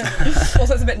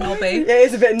 Also, it's a bit knobby. It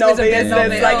is a bit knobby, bit isn't knobby.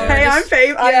 it? It's like, Oh, hey, I'm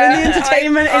Faith. I'm in the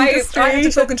entertainment industry. I have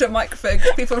to talk into a microphone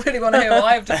because people really want to hear what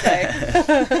I have to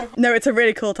say. No, it's a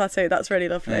really cool tattoo. That's really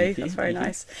lovely. Thank you, That's very thank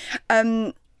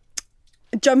nice.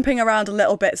 Jumping around a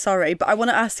little bit, sorry, but I want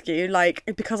to ask you, like,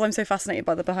 because I'm so fascinated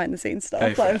by the behind the scenes stuff,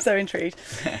 Go for like, it. I'm so intrigued.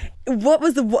 What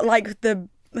was the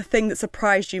thing that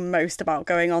surprised you most about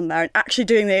going on there and actually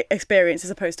doing the experience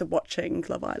as opposed to watching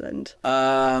Love Island?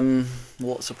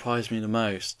 What surprised me the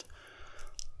most?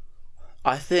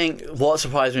 I think what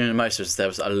surprised me the most was there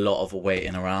was a lot of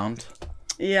waiting around.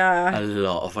 Yeah. A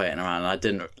lot of waiting around. I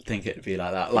didn't think it'd be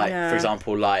like that. Like, Yeah. for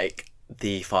example, like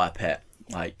the fire pit.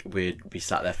 Like, we'd be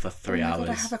sat there for 3 hours.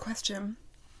 I have a question.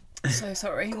 So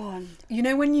sorry. Go on. You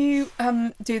know when you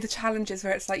do the challenges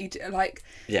where it's like you do, like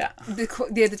Yeah.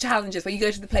 the challenges where you go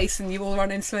to the place and you all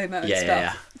run in slow mo and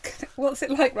Yeah, stuff. What's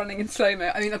it like running in slow mo?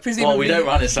 I mean, presumably. Well, we don't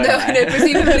run in slow-mo. No,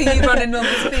 presumably you run in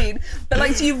normal speed. But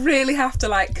like, do you really have to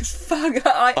like? Cause fuck,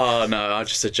 Oh no, I'm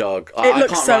just a jog. It I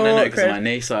looks can't so run in it because of awkward. my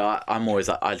knee, so I'm always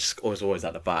like, I just always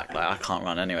at the back. Like I can't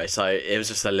run anyway, so it was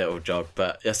just a little jog.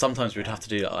 But yeah, sometimes we'd have to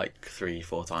do that like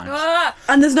 3-4 times. Ah!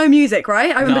 And there's no music, right?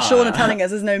 I remember No. Shauna telling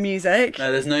us there's no music.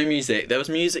 No, there's no music. There was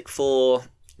music for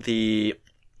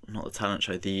not the talent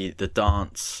show, the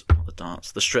dance, not the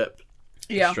dance, the strip.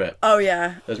 Yeah. Strip. Oh, yeah.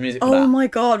 There was music for Oh, that. my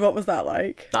God. What was that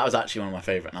like? That was actually one of my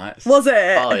favourite nights. Was it?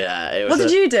 Oh yeah, it was. What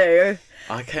did you do?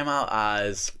 I came out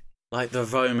as like the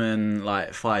Roman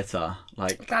like fighter,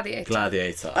 like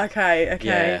Gladiator. Okay.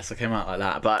 Yeah, so I came out like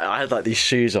that. But I had like these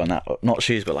shoes on that, not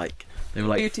shoes, but like they were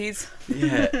like Beauties.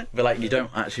 yeah, but like you don't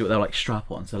actually. They were like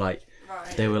strap on, so like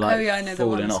they were like Oh, yeah, I know the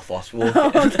falling ones. off whilst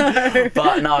walking.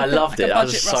 But no, I loved Like it. a That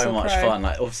was budget so Russell much Crowe. fun.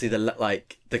 Like obviously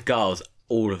the girls,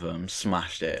 all of them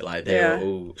smashed it. Like they Yeah. were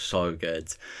all so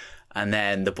good. And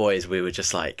then the boys, we were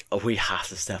just like, oh, we have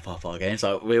to step up our game.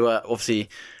 So we were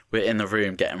in the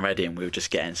room getting ready, and we were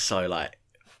just getting so like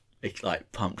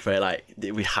pumped for it. Like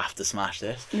we have to smash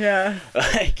this. Yeah.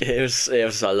 Like it was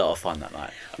a lot of fun that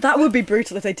night. That would be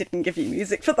brutal if they didn't give you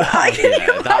music for that.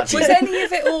 Yeah, that's Was any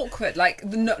of it awkward? Like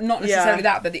not necessarily Yeah.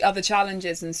 that, but the other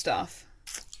challenges and stuff.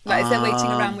 Like, is there waiting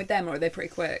around with them, or are they pretty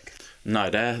quick? No,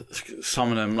 they're some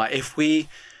of them. Like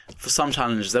for some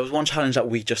challenges, there was one challenge that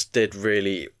we just did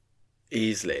really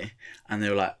easily, and they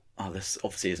were like, "Oh, this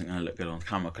obviously isn't going to look good on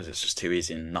camera because it's just too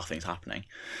easy and nothing's happening."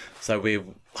 So we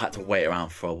had to wait around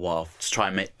for a while to try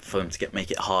and make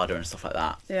it harder and stuff like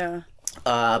that. Yeah.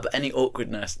 But any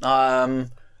awkwardness, I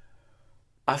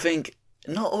think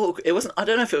not awkward. It wasn't. I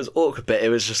don't know if it was awkward, but it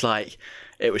was just like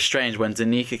it was strange when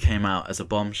Danica came out as a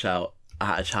bombshell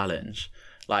at a challenge,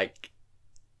 like,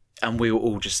 and we were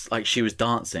all just like she was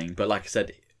dancing, but like I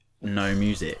said, no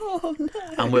music. Oh, no.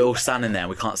 And we're all standing there and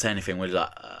we can't say anything. We're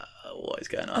like, what is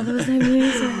going on? There was no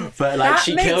music. But like That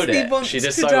she makes killed me it. want She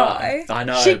did to so die. well. I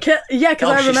know. Yeah, because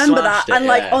Oh, I she remember that, smashed it, and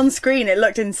like yeah. on screen it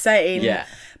looked insane. Yeah.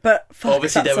 But fuck,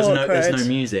 Obviously that's there's awkward. no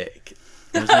music.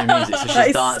 There was no music, so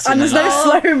she's dancing. And there's no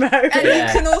slow-mo. And Yeah.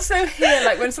 you can also hear,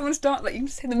 like, when someone's dancing, like, you can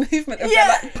just hear the movement of their,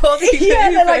 like, body Yeah,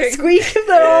 moving. they're like squeaking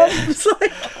their arms.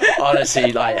 Like,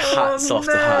 Honestly, like hats off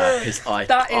to her, because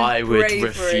That is I would bravery.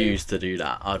 refuse to do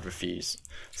that. I'd refuse.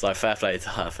 So fair play to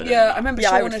her for doing Yeah, I that. remember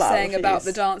Yeah, I would Shauna flat saying about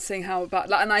refuse. the dancing, how about,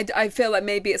 like, and I feel like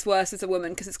maybe it's worse as a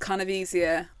woman because it's kind of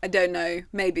easier. I don't know.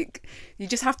 Maybe you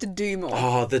just have to do more.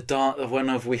 Oh, the dance.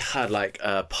 Whenever we had like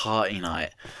a party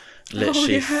night,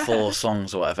 literally 4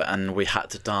 songs or whatever, and we had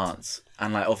to dance,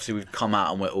 and like obviously we've come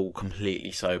out and we're all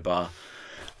completely sober,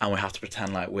 and we have to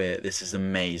pretend like this is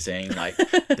amazing, like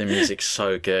the music's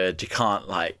so good, you can't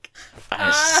like. And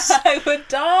it's, I would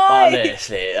die.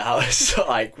 honestly, I was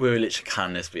like, we were literally,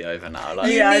 can this be over now?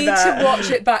 Like, You Yeah, I need bet. to watch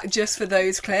it back just for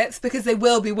those clips because they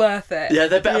will be worth it. yeah,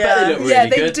 I bet Yeah. they look really Yeah,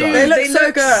 they good do. though. They look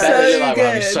so good. I bet they look like we're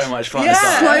having good. so much fun. Yeah. It's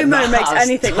like, Slow-mo nah, makes it's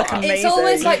anything look done. amazing. It's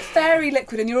almost like fairy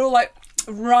liquid, and you're all like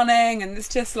running, and it's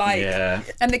just like, Yeah.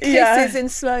 and the kisses Yeah. in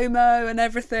slow mo and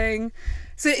everything.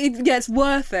 So it's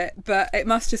worth it, but it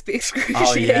must just be excruciating.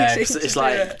 Oh yeah, it's to do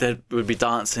like it. they would be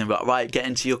dancing, but right, get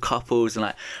into your couples and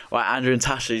like, right, Andrew and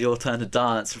Tasha, your turn to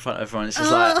dance in front of everyone. It's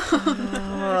just like, you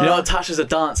know what, Tasha's a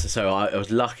dancer, so I was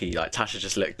lucky. Like Tasha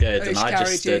just looked good, Oh, and she I just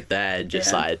carried stood you. there and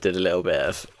just Yeah. like did a little bit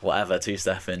of whatever,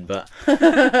 2-stepping. But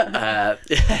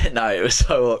no, it was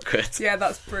so awkward. Yeah,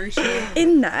 that's brutal.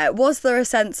 in there, was there a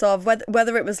sense of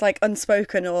whether it was like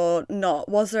unspoken or not?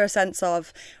 Was there a sense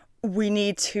of we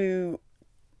need to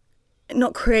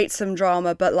not create some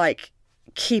drama, but like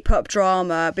keep up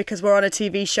drama because we're on a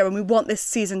TV show and we want this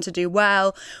season to do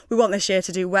well, we want this year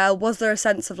to do well? Was there a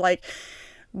sense of like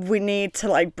we need to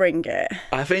like bring it?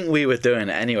 I think we were doing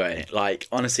it anyway. Like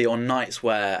honestly, on nights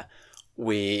where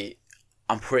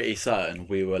I'm pretty certain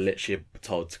we were literally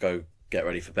told to go get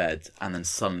ready for bed, and then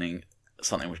suddenly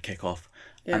something would kick off,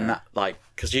 and that like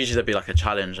because usually there'd be like a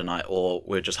challenge a night, or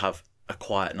we'd just have a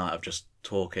quiet night of just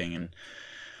talking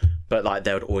but like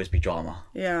there would always be drama.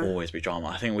 Yeah. Always be drama.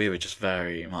 I think we were just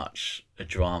very much a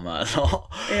drama a lot.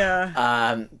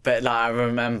 Yeah. But like I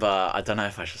remember, I don't know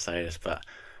if I should say this, but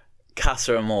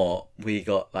Casa and Moore, we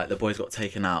got like the boys got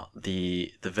taken out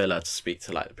the villa to speak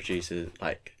to like the producers,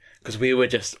 like because we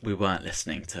weren't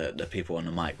listening to the people on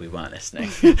the mic. We weren't listening.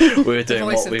 We were doing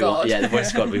voice what of we God. want. Yeah, the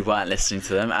voice of God. We weren't listening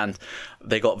to them, and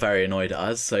they got very annoyed at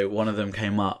us. So one of them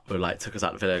came up, who like took us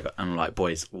out the villa, and were like,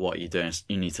 "Boys, what are you doing?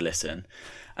 You need to listen."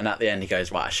 And at the end, he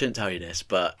goes, "Right, I shouldn't tell you this,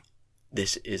 but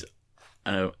this is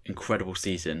an incredible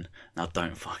season. Now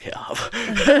don't fuck it up."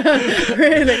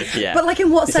 Really? Yeah. But like,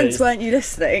 in what So sense it's- weren't you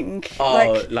listening?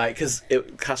 Oh, like because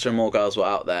Casa and Moore girls were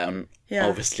out there, and Yeah.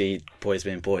 obviously boys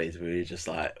being boys, we were just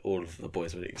like all of the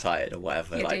boys were excited or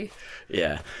whatever. You like,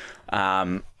 yeah.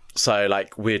 So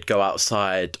like we'd go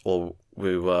outside, or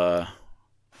we were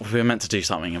meant to do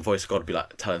something, and voice of God would be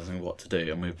like telling us what to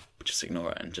do, and we just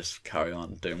ignore it and just carry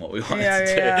on doing what we wanted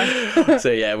to do.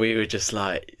 So yeah, we were just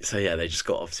like, they just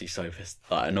got obviously so pissed,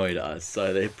 like annoyed at us,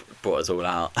 so they brought us all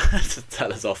out to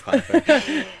tell us off, kind of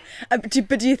thing.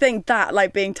 But do you think that,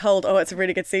 like, being told, oh, it's a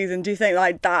really good season, do you think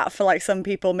like that for like some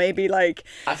people maybe like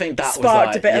I think that sparked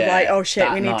was a bit of yeah, like, oh shit,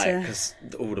 that we need night, to. because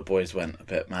all the boys went a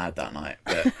bit mad that night,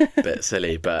 bit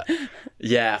silly, but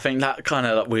yeah, I think that kind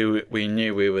of we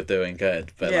knew we were doing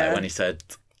good, but Yeah. like when he said,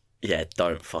 "Yeah,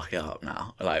 don't fuck it up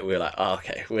now," like we were like, "Oh,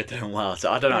 okay, we're doing well."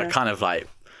 So I don't know, Yeah. kind of like,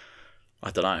 I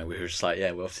don't know, we were just like,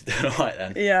 "Yeah, we're obviously doing alright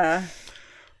then." Yeah.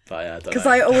 But yeah, I don't Because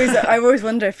know. I always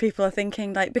wonder if people are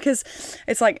thinking like, because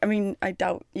it's like, I mean, I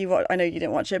doubt I know you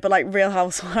didn't watch it, but like Real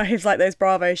Housewives, like those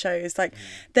Bravo shows, like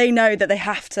they know that they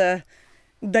have to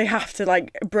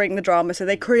like bring the drama, so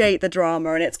they create the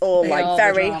drama, and it's all They are like the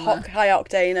very drama. high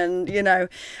octane, and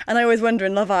and I always wonder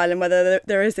in Love Island whether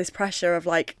there is this pressure of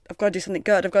like, I've got to do something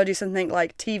good, I've got to do something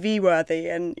like TV worthy,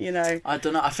 and I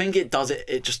don't know. I think it does it.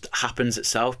 It just happens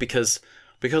itself because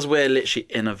we're literally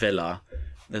in a villa.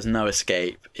 There's no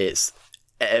escape. It's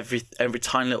every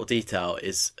tiny little detail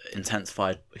is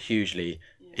intensified hugely.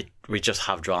 We just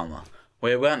have drama.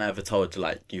 We weren't ever told to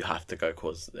like, you have to go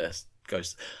cause this.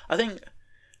 I think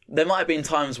there might have been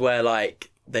times where like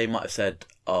they might have said,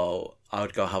 "Oh, I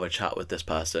would go have a chat with this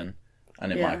person,"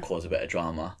 and it Yeah. might cause a bit of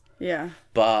drama. yeah.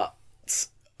 But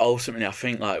ultimately, I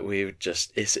think like we would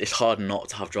just it's hard not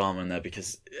to have drama in there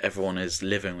because everyone is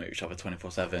living with each other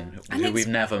 24/7 who it's we've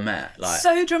never met. Like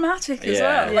So dramatic as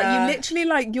Yeah. well. Like Yeah. you literally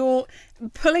like you're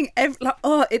pulling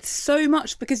it's so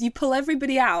much because you pull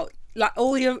everybody out, like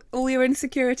all your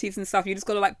insecurities and stuff. You just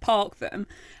got to like park them,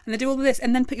 and then do all of this,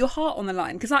 and then put your heart on the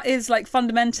line, because that is like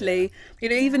fundamentally,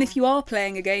 even if you are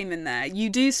playing a game in there, you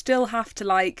do still have to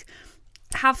like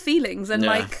have feelings and Yeah.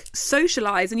 like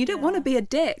socialize, and you don't want to be a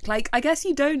dick. Like I guess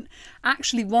you don't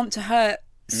actually want to hurt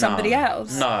somebody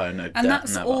else. No, And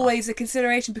that's never. always a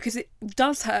consideration, because it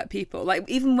does hurt people. Like,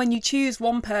 even when you choose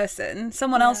one person,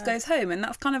 someone else goes home, and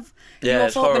that's kind of your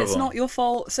it's fault, but it's horrible. not your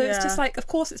fault. So it's Yeah. just like, of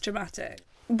course it's dramatic.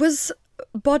 Was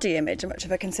body image much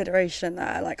of a consideration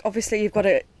there? Like, obviously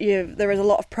there is a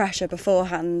lot of pressure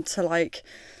beforehand to like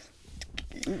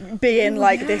be in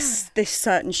like this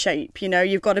certain shape, you know.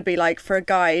 You've got to be like, for a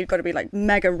guy, you've got to be like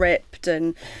mega ripped,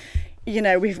 and you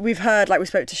know, we've heard, like, we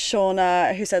spoke to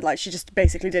Shauna, who said like she just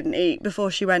basically didn't eat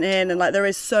before she went in, and like there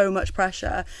is so much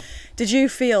pressure. Did you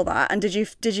feel that? And did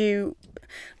you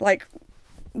like,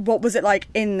 what was it like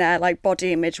in there, like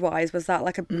body image wise? Was that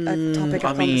like a topic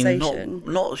of conversation?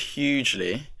 Not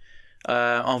hugely.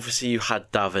 Obviously, you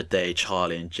had Davide,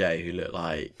 Charlie, and Jay, who looked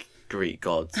like Greek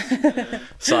gods.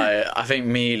 So I think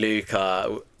me and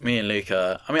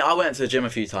Luca. I mean, I went to the gym a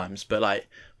few times, but like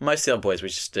most of the other boys, we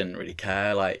just didn't really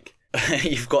care. Like,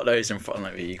 you've got those in front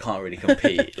of you, you can't really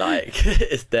compete. Like,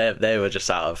 they were just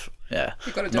out of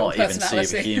You've got to do not it on even personality.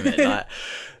 superhuman. Like,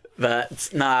 but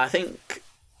no, I think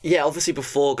obviously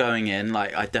before going in,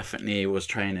 like I definitely was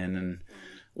training, and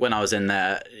when I was in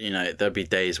there, you know, there'd be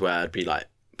days where I'd be like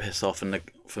pissed off, and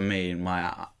for me,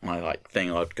 my like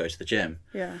thing, I'd go to the gym.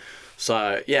 Yeah.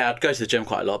 So yeah, I'd go to the gym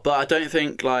quite a lot, but I don't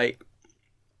think like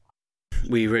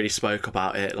we really spoke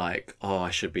about it like, oh, I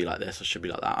should be like this, I should be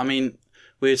like that. I mean,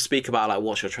 we'd speak about like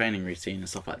what's your training routine and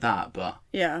stuff like that, but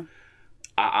Yeah.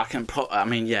 I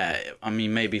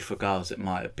mean maybe for girls it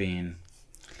might have been,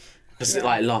 because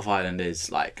like Love Island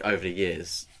is like over the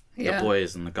years, Yeah. the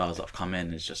boys and the girls that have come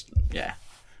in is just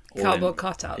all Cardboard in-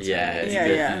 cutouts. Yeah, it's Yeah,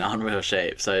 good yeah. in unreal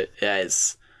shape. So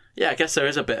I guess there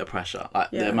is a bit of pressure.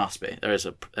 Like there must be. There's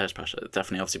pressure.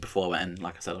 Definitely, obviously, before I went in,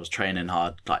 like I said, I was training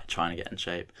hard, like trying to get in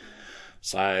shape.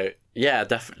 So yeah,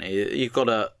 definitely, you've got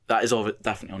to. That is all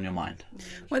definitely on your mind.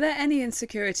 Were there any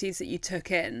insecurities that you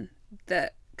took in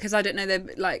that, because I don't know, they're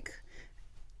like,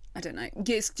 I don't know,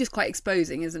 it's just quite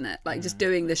exposing, isn't it? Like just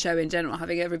doing the show in general,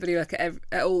 having everybody look at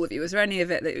all of you. Was there any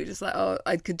of it that you were just like, oh,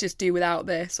 I could just do without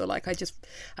this, or like I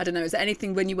don't know, is there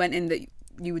anything when you went in that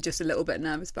you were just a little bit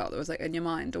nervous about that was like in your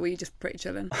mind, or were you just pretty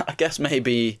chilling? I guess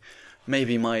maybe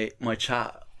my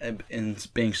chat in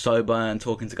being sober and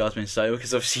talking to girls being sober,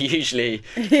 because obviously usually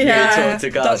you talk to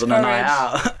girls on a night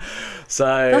out. So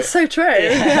That's so true.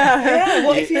 Yeah,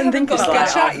 what if you haven't got it's a good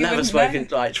like, chat? I've You never wouldn't spoken,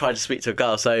 know. like tried to speak to a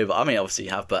girl sober. I mean, obviously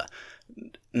you have, but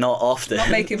not often. Not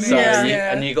making so moves,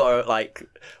 and you got to like,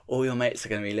 all your mates are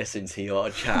going to be listening to your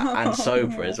chat and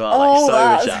sober as well. Oh,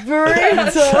 like sober that's chat.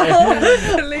 brutal.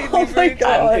 Absolutely Oh my brutal.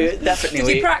 God. And definitely Did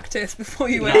we, you practice before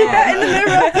you went Yeah, in? in the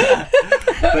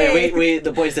mirror. we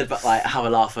the boys did like have a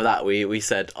laugh at that. We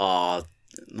said, oh,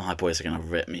 my boys are gonna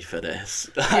rip me for this.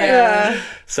 Yeah.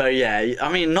 So yeah, I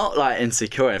mean, not like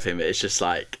insecure or anything, but it's just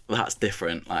like that's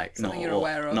different. Like Something not you're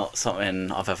aware of. not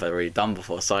something I've ever really done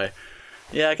before. So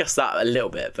yeah, I guess that a little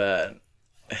bit, but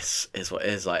it's what it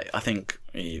is. Like I think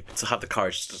to have the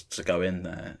courage to go in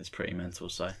there is pretty mental.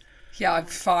 So Yeah,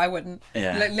 I wouldn't.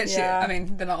 Yeah. Literally, Yeah. I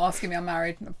mean, they're not asking me. I'm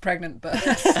married, I'm pregnant, but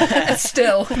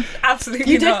still,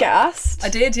 absolutely You did not. get asked. I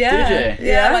did, yeah. Did you?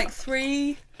 Yeah, Yeah. like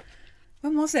 3.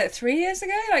 When was it? 3 years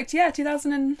ago? Like, yeah,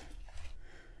 2000 and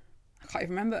I can't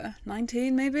even remember.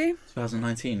 19 maybe.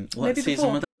 2019. What Maybe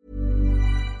season before. was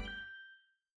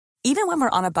Even when we're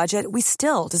on a budget, we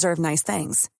still deserve nice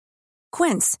things.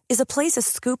 Quince is a place to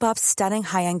scoop up stunning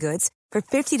high-end goods for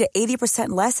 50 to 80%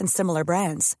 less than similar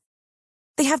brands.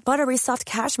 They have buttery soft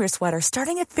cashmere sweaters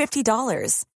starting at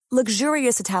 $50,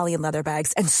 luxurious Italian leather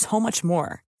bags, and so much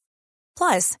more.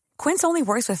 Plus, Quince only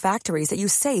works with factories that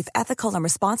use safe, ethical, and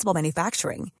responsible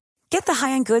manufacturing. Get the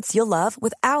high-end goods you'll love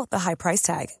without the high price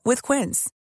tag with Quince.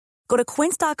 Go to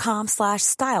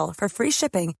quince.com/style for free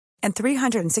shipping and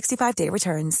 365-day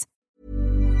returns.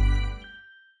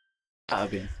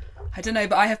 that? I don't know,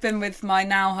 but I have been with my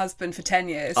now husband for 10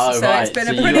 years. Oh, so right. it's been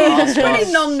So a you pretty, asked pretty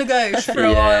us. non-negotiable for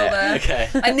a Yeah, while there. okay.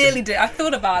 I nearly did. I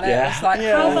thought about it. Yeah. It's like,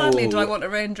 Yeah. how badly do I want a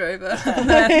Range Rover? And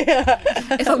then,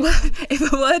 if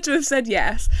I were to have said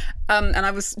yes, and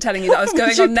I was telling you that I was going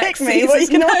Did you on next pick me? What are you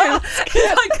season, gonna no, ask?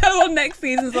 if I go on next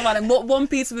season's Love Island, what one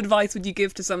piece of advice would you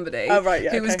give to somebody Oh, right,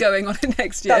 yeah, who was okay. going on it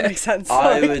next year? That makes sense.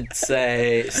 I would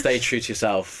say stay true to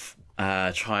yourself.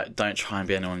 Don't try and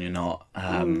be anyone you're not.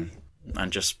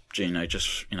 And just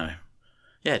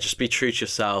be true to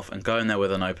yourself and go in there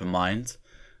with an open mind.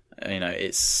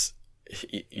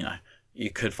 You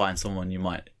could find someone you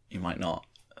might not.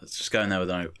 Just go in there with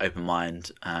an open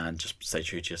mind and just stay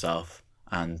true to yourself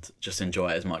and just enjoy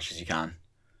it as much as you can.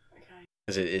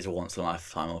 Because it is a once in a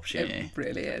lifetime opportunity. It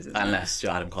really is. Isn't Unless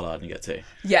you're Adam Collard and you get 2.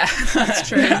 Yeah, that's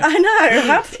true. I know.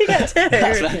 How did you get 2?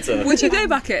 That's mental. Would you go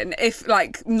back in if,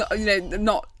 like, not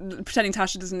pretending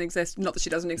Tasha doesn't exist? Not that she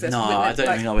doesn't exist. No, but, I don't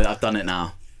like, think I would. I've done it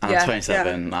now. And Yeah. I'm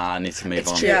 27. Nah, I need to move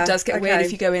It's on. true. Yeah, It does get weird okay.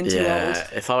 if you go in too Yeah,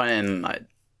 old. if I went in like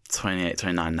 28,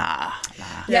 29, nah.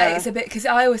 Yeah, Yeah. it's a bit, because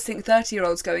I always think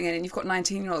 30-years going in and you've got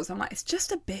 19-years. I'm like, it's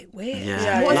just a bit weird.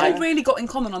 Yeah. What Yeah. have you really got in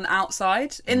common on the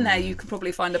outside? In there, you could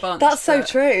probably find a bunch. That's so but-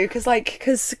 true.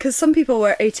 Because some people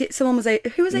were 18. Someone was 8.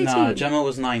 Who was 18? No, Gemma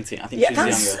was 19. I think Yeah, she was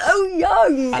the that's youngest. so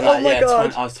young. And Oh like, my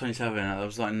god. I was 27. And I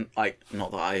was like,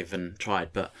 not that I even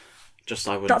tried, but just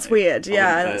I wouldn't. That's weird, I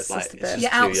yeah, wouldn't, that's like, just a it's bit- just Yeah,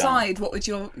 too young. outside, what would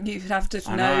you'd have to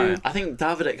I know. know. I think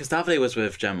Davide, because Davide was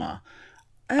with Gemma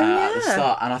Oh, at the yeah.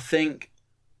 start, and I think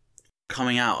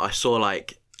coming out, I saw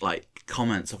like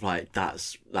comments of like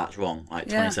that's wrong, like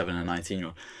Yeah. 27 and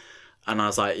 19-year-old, and I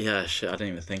was like, yeah, shit, I didn't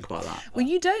even think about that. Well,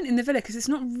 you don't in the villa because it's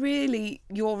not really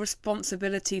your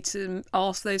responsibility to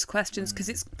ask those questions because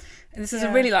it's. And this is a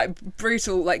Yeah. really like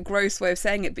brutal, like gross way of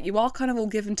saying it, but you are kind of all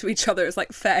given to each other as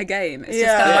like fair game. It's just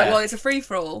Yeah. kind of like, Yeah. well, it's a free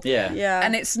for all. Yeah, Yeah.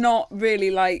 And it's not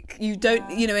really like you don't,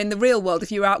 in the real world,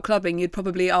 if you were out clubbing, you'd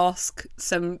probably ask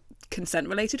some consent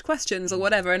related questions or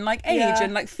whatever and like age Yeah.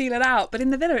 and like feel it out. But in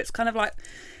the villa, it's kind of like,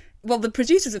 well, the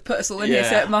producers have put us all in here,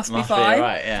 so Yeah, it must be fine.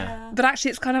 right, yeah. But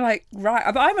actually, it's kind of like, right.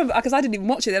 But I remember, because I didn't even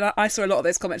watch it, and I saw a lot of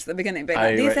those comments at the beginning, being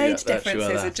like, Oh, these right, yeah, age that you were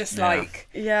differences there. are just Yeah. like,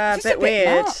 Yeah, a just bit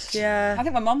weird. much. Yeah. I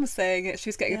think my mum was saying it. She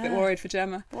was getting a bit Yeah. worried for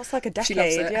Gemma. What's like a She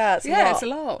loves decade? it. Yeah, it's a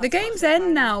lot. The games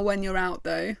end now when you're out,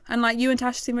 though. And like, you and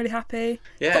Tash seem really happy.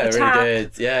 Yeah, Got the really tap.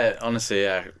 good. Yeah, honestly,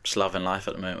 yeah, just loving life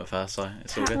at the moment with her, so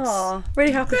it's all good. Oh,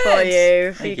 really happy Good. for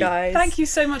you, Thank you. guys. Thank you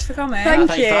so much for coming. Thank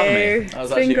Thanks for having me. you. That was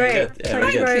It's been actually great. really good. Yeah, Thank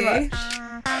really you good. very Thank much.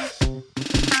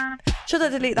 Should I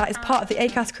Delete That is part of the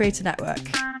Acast Creator Network.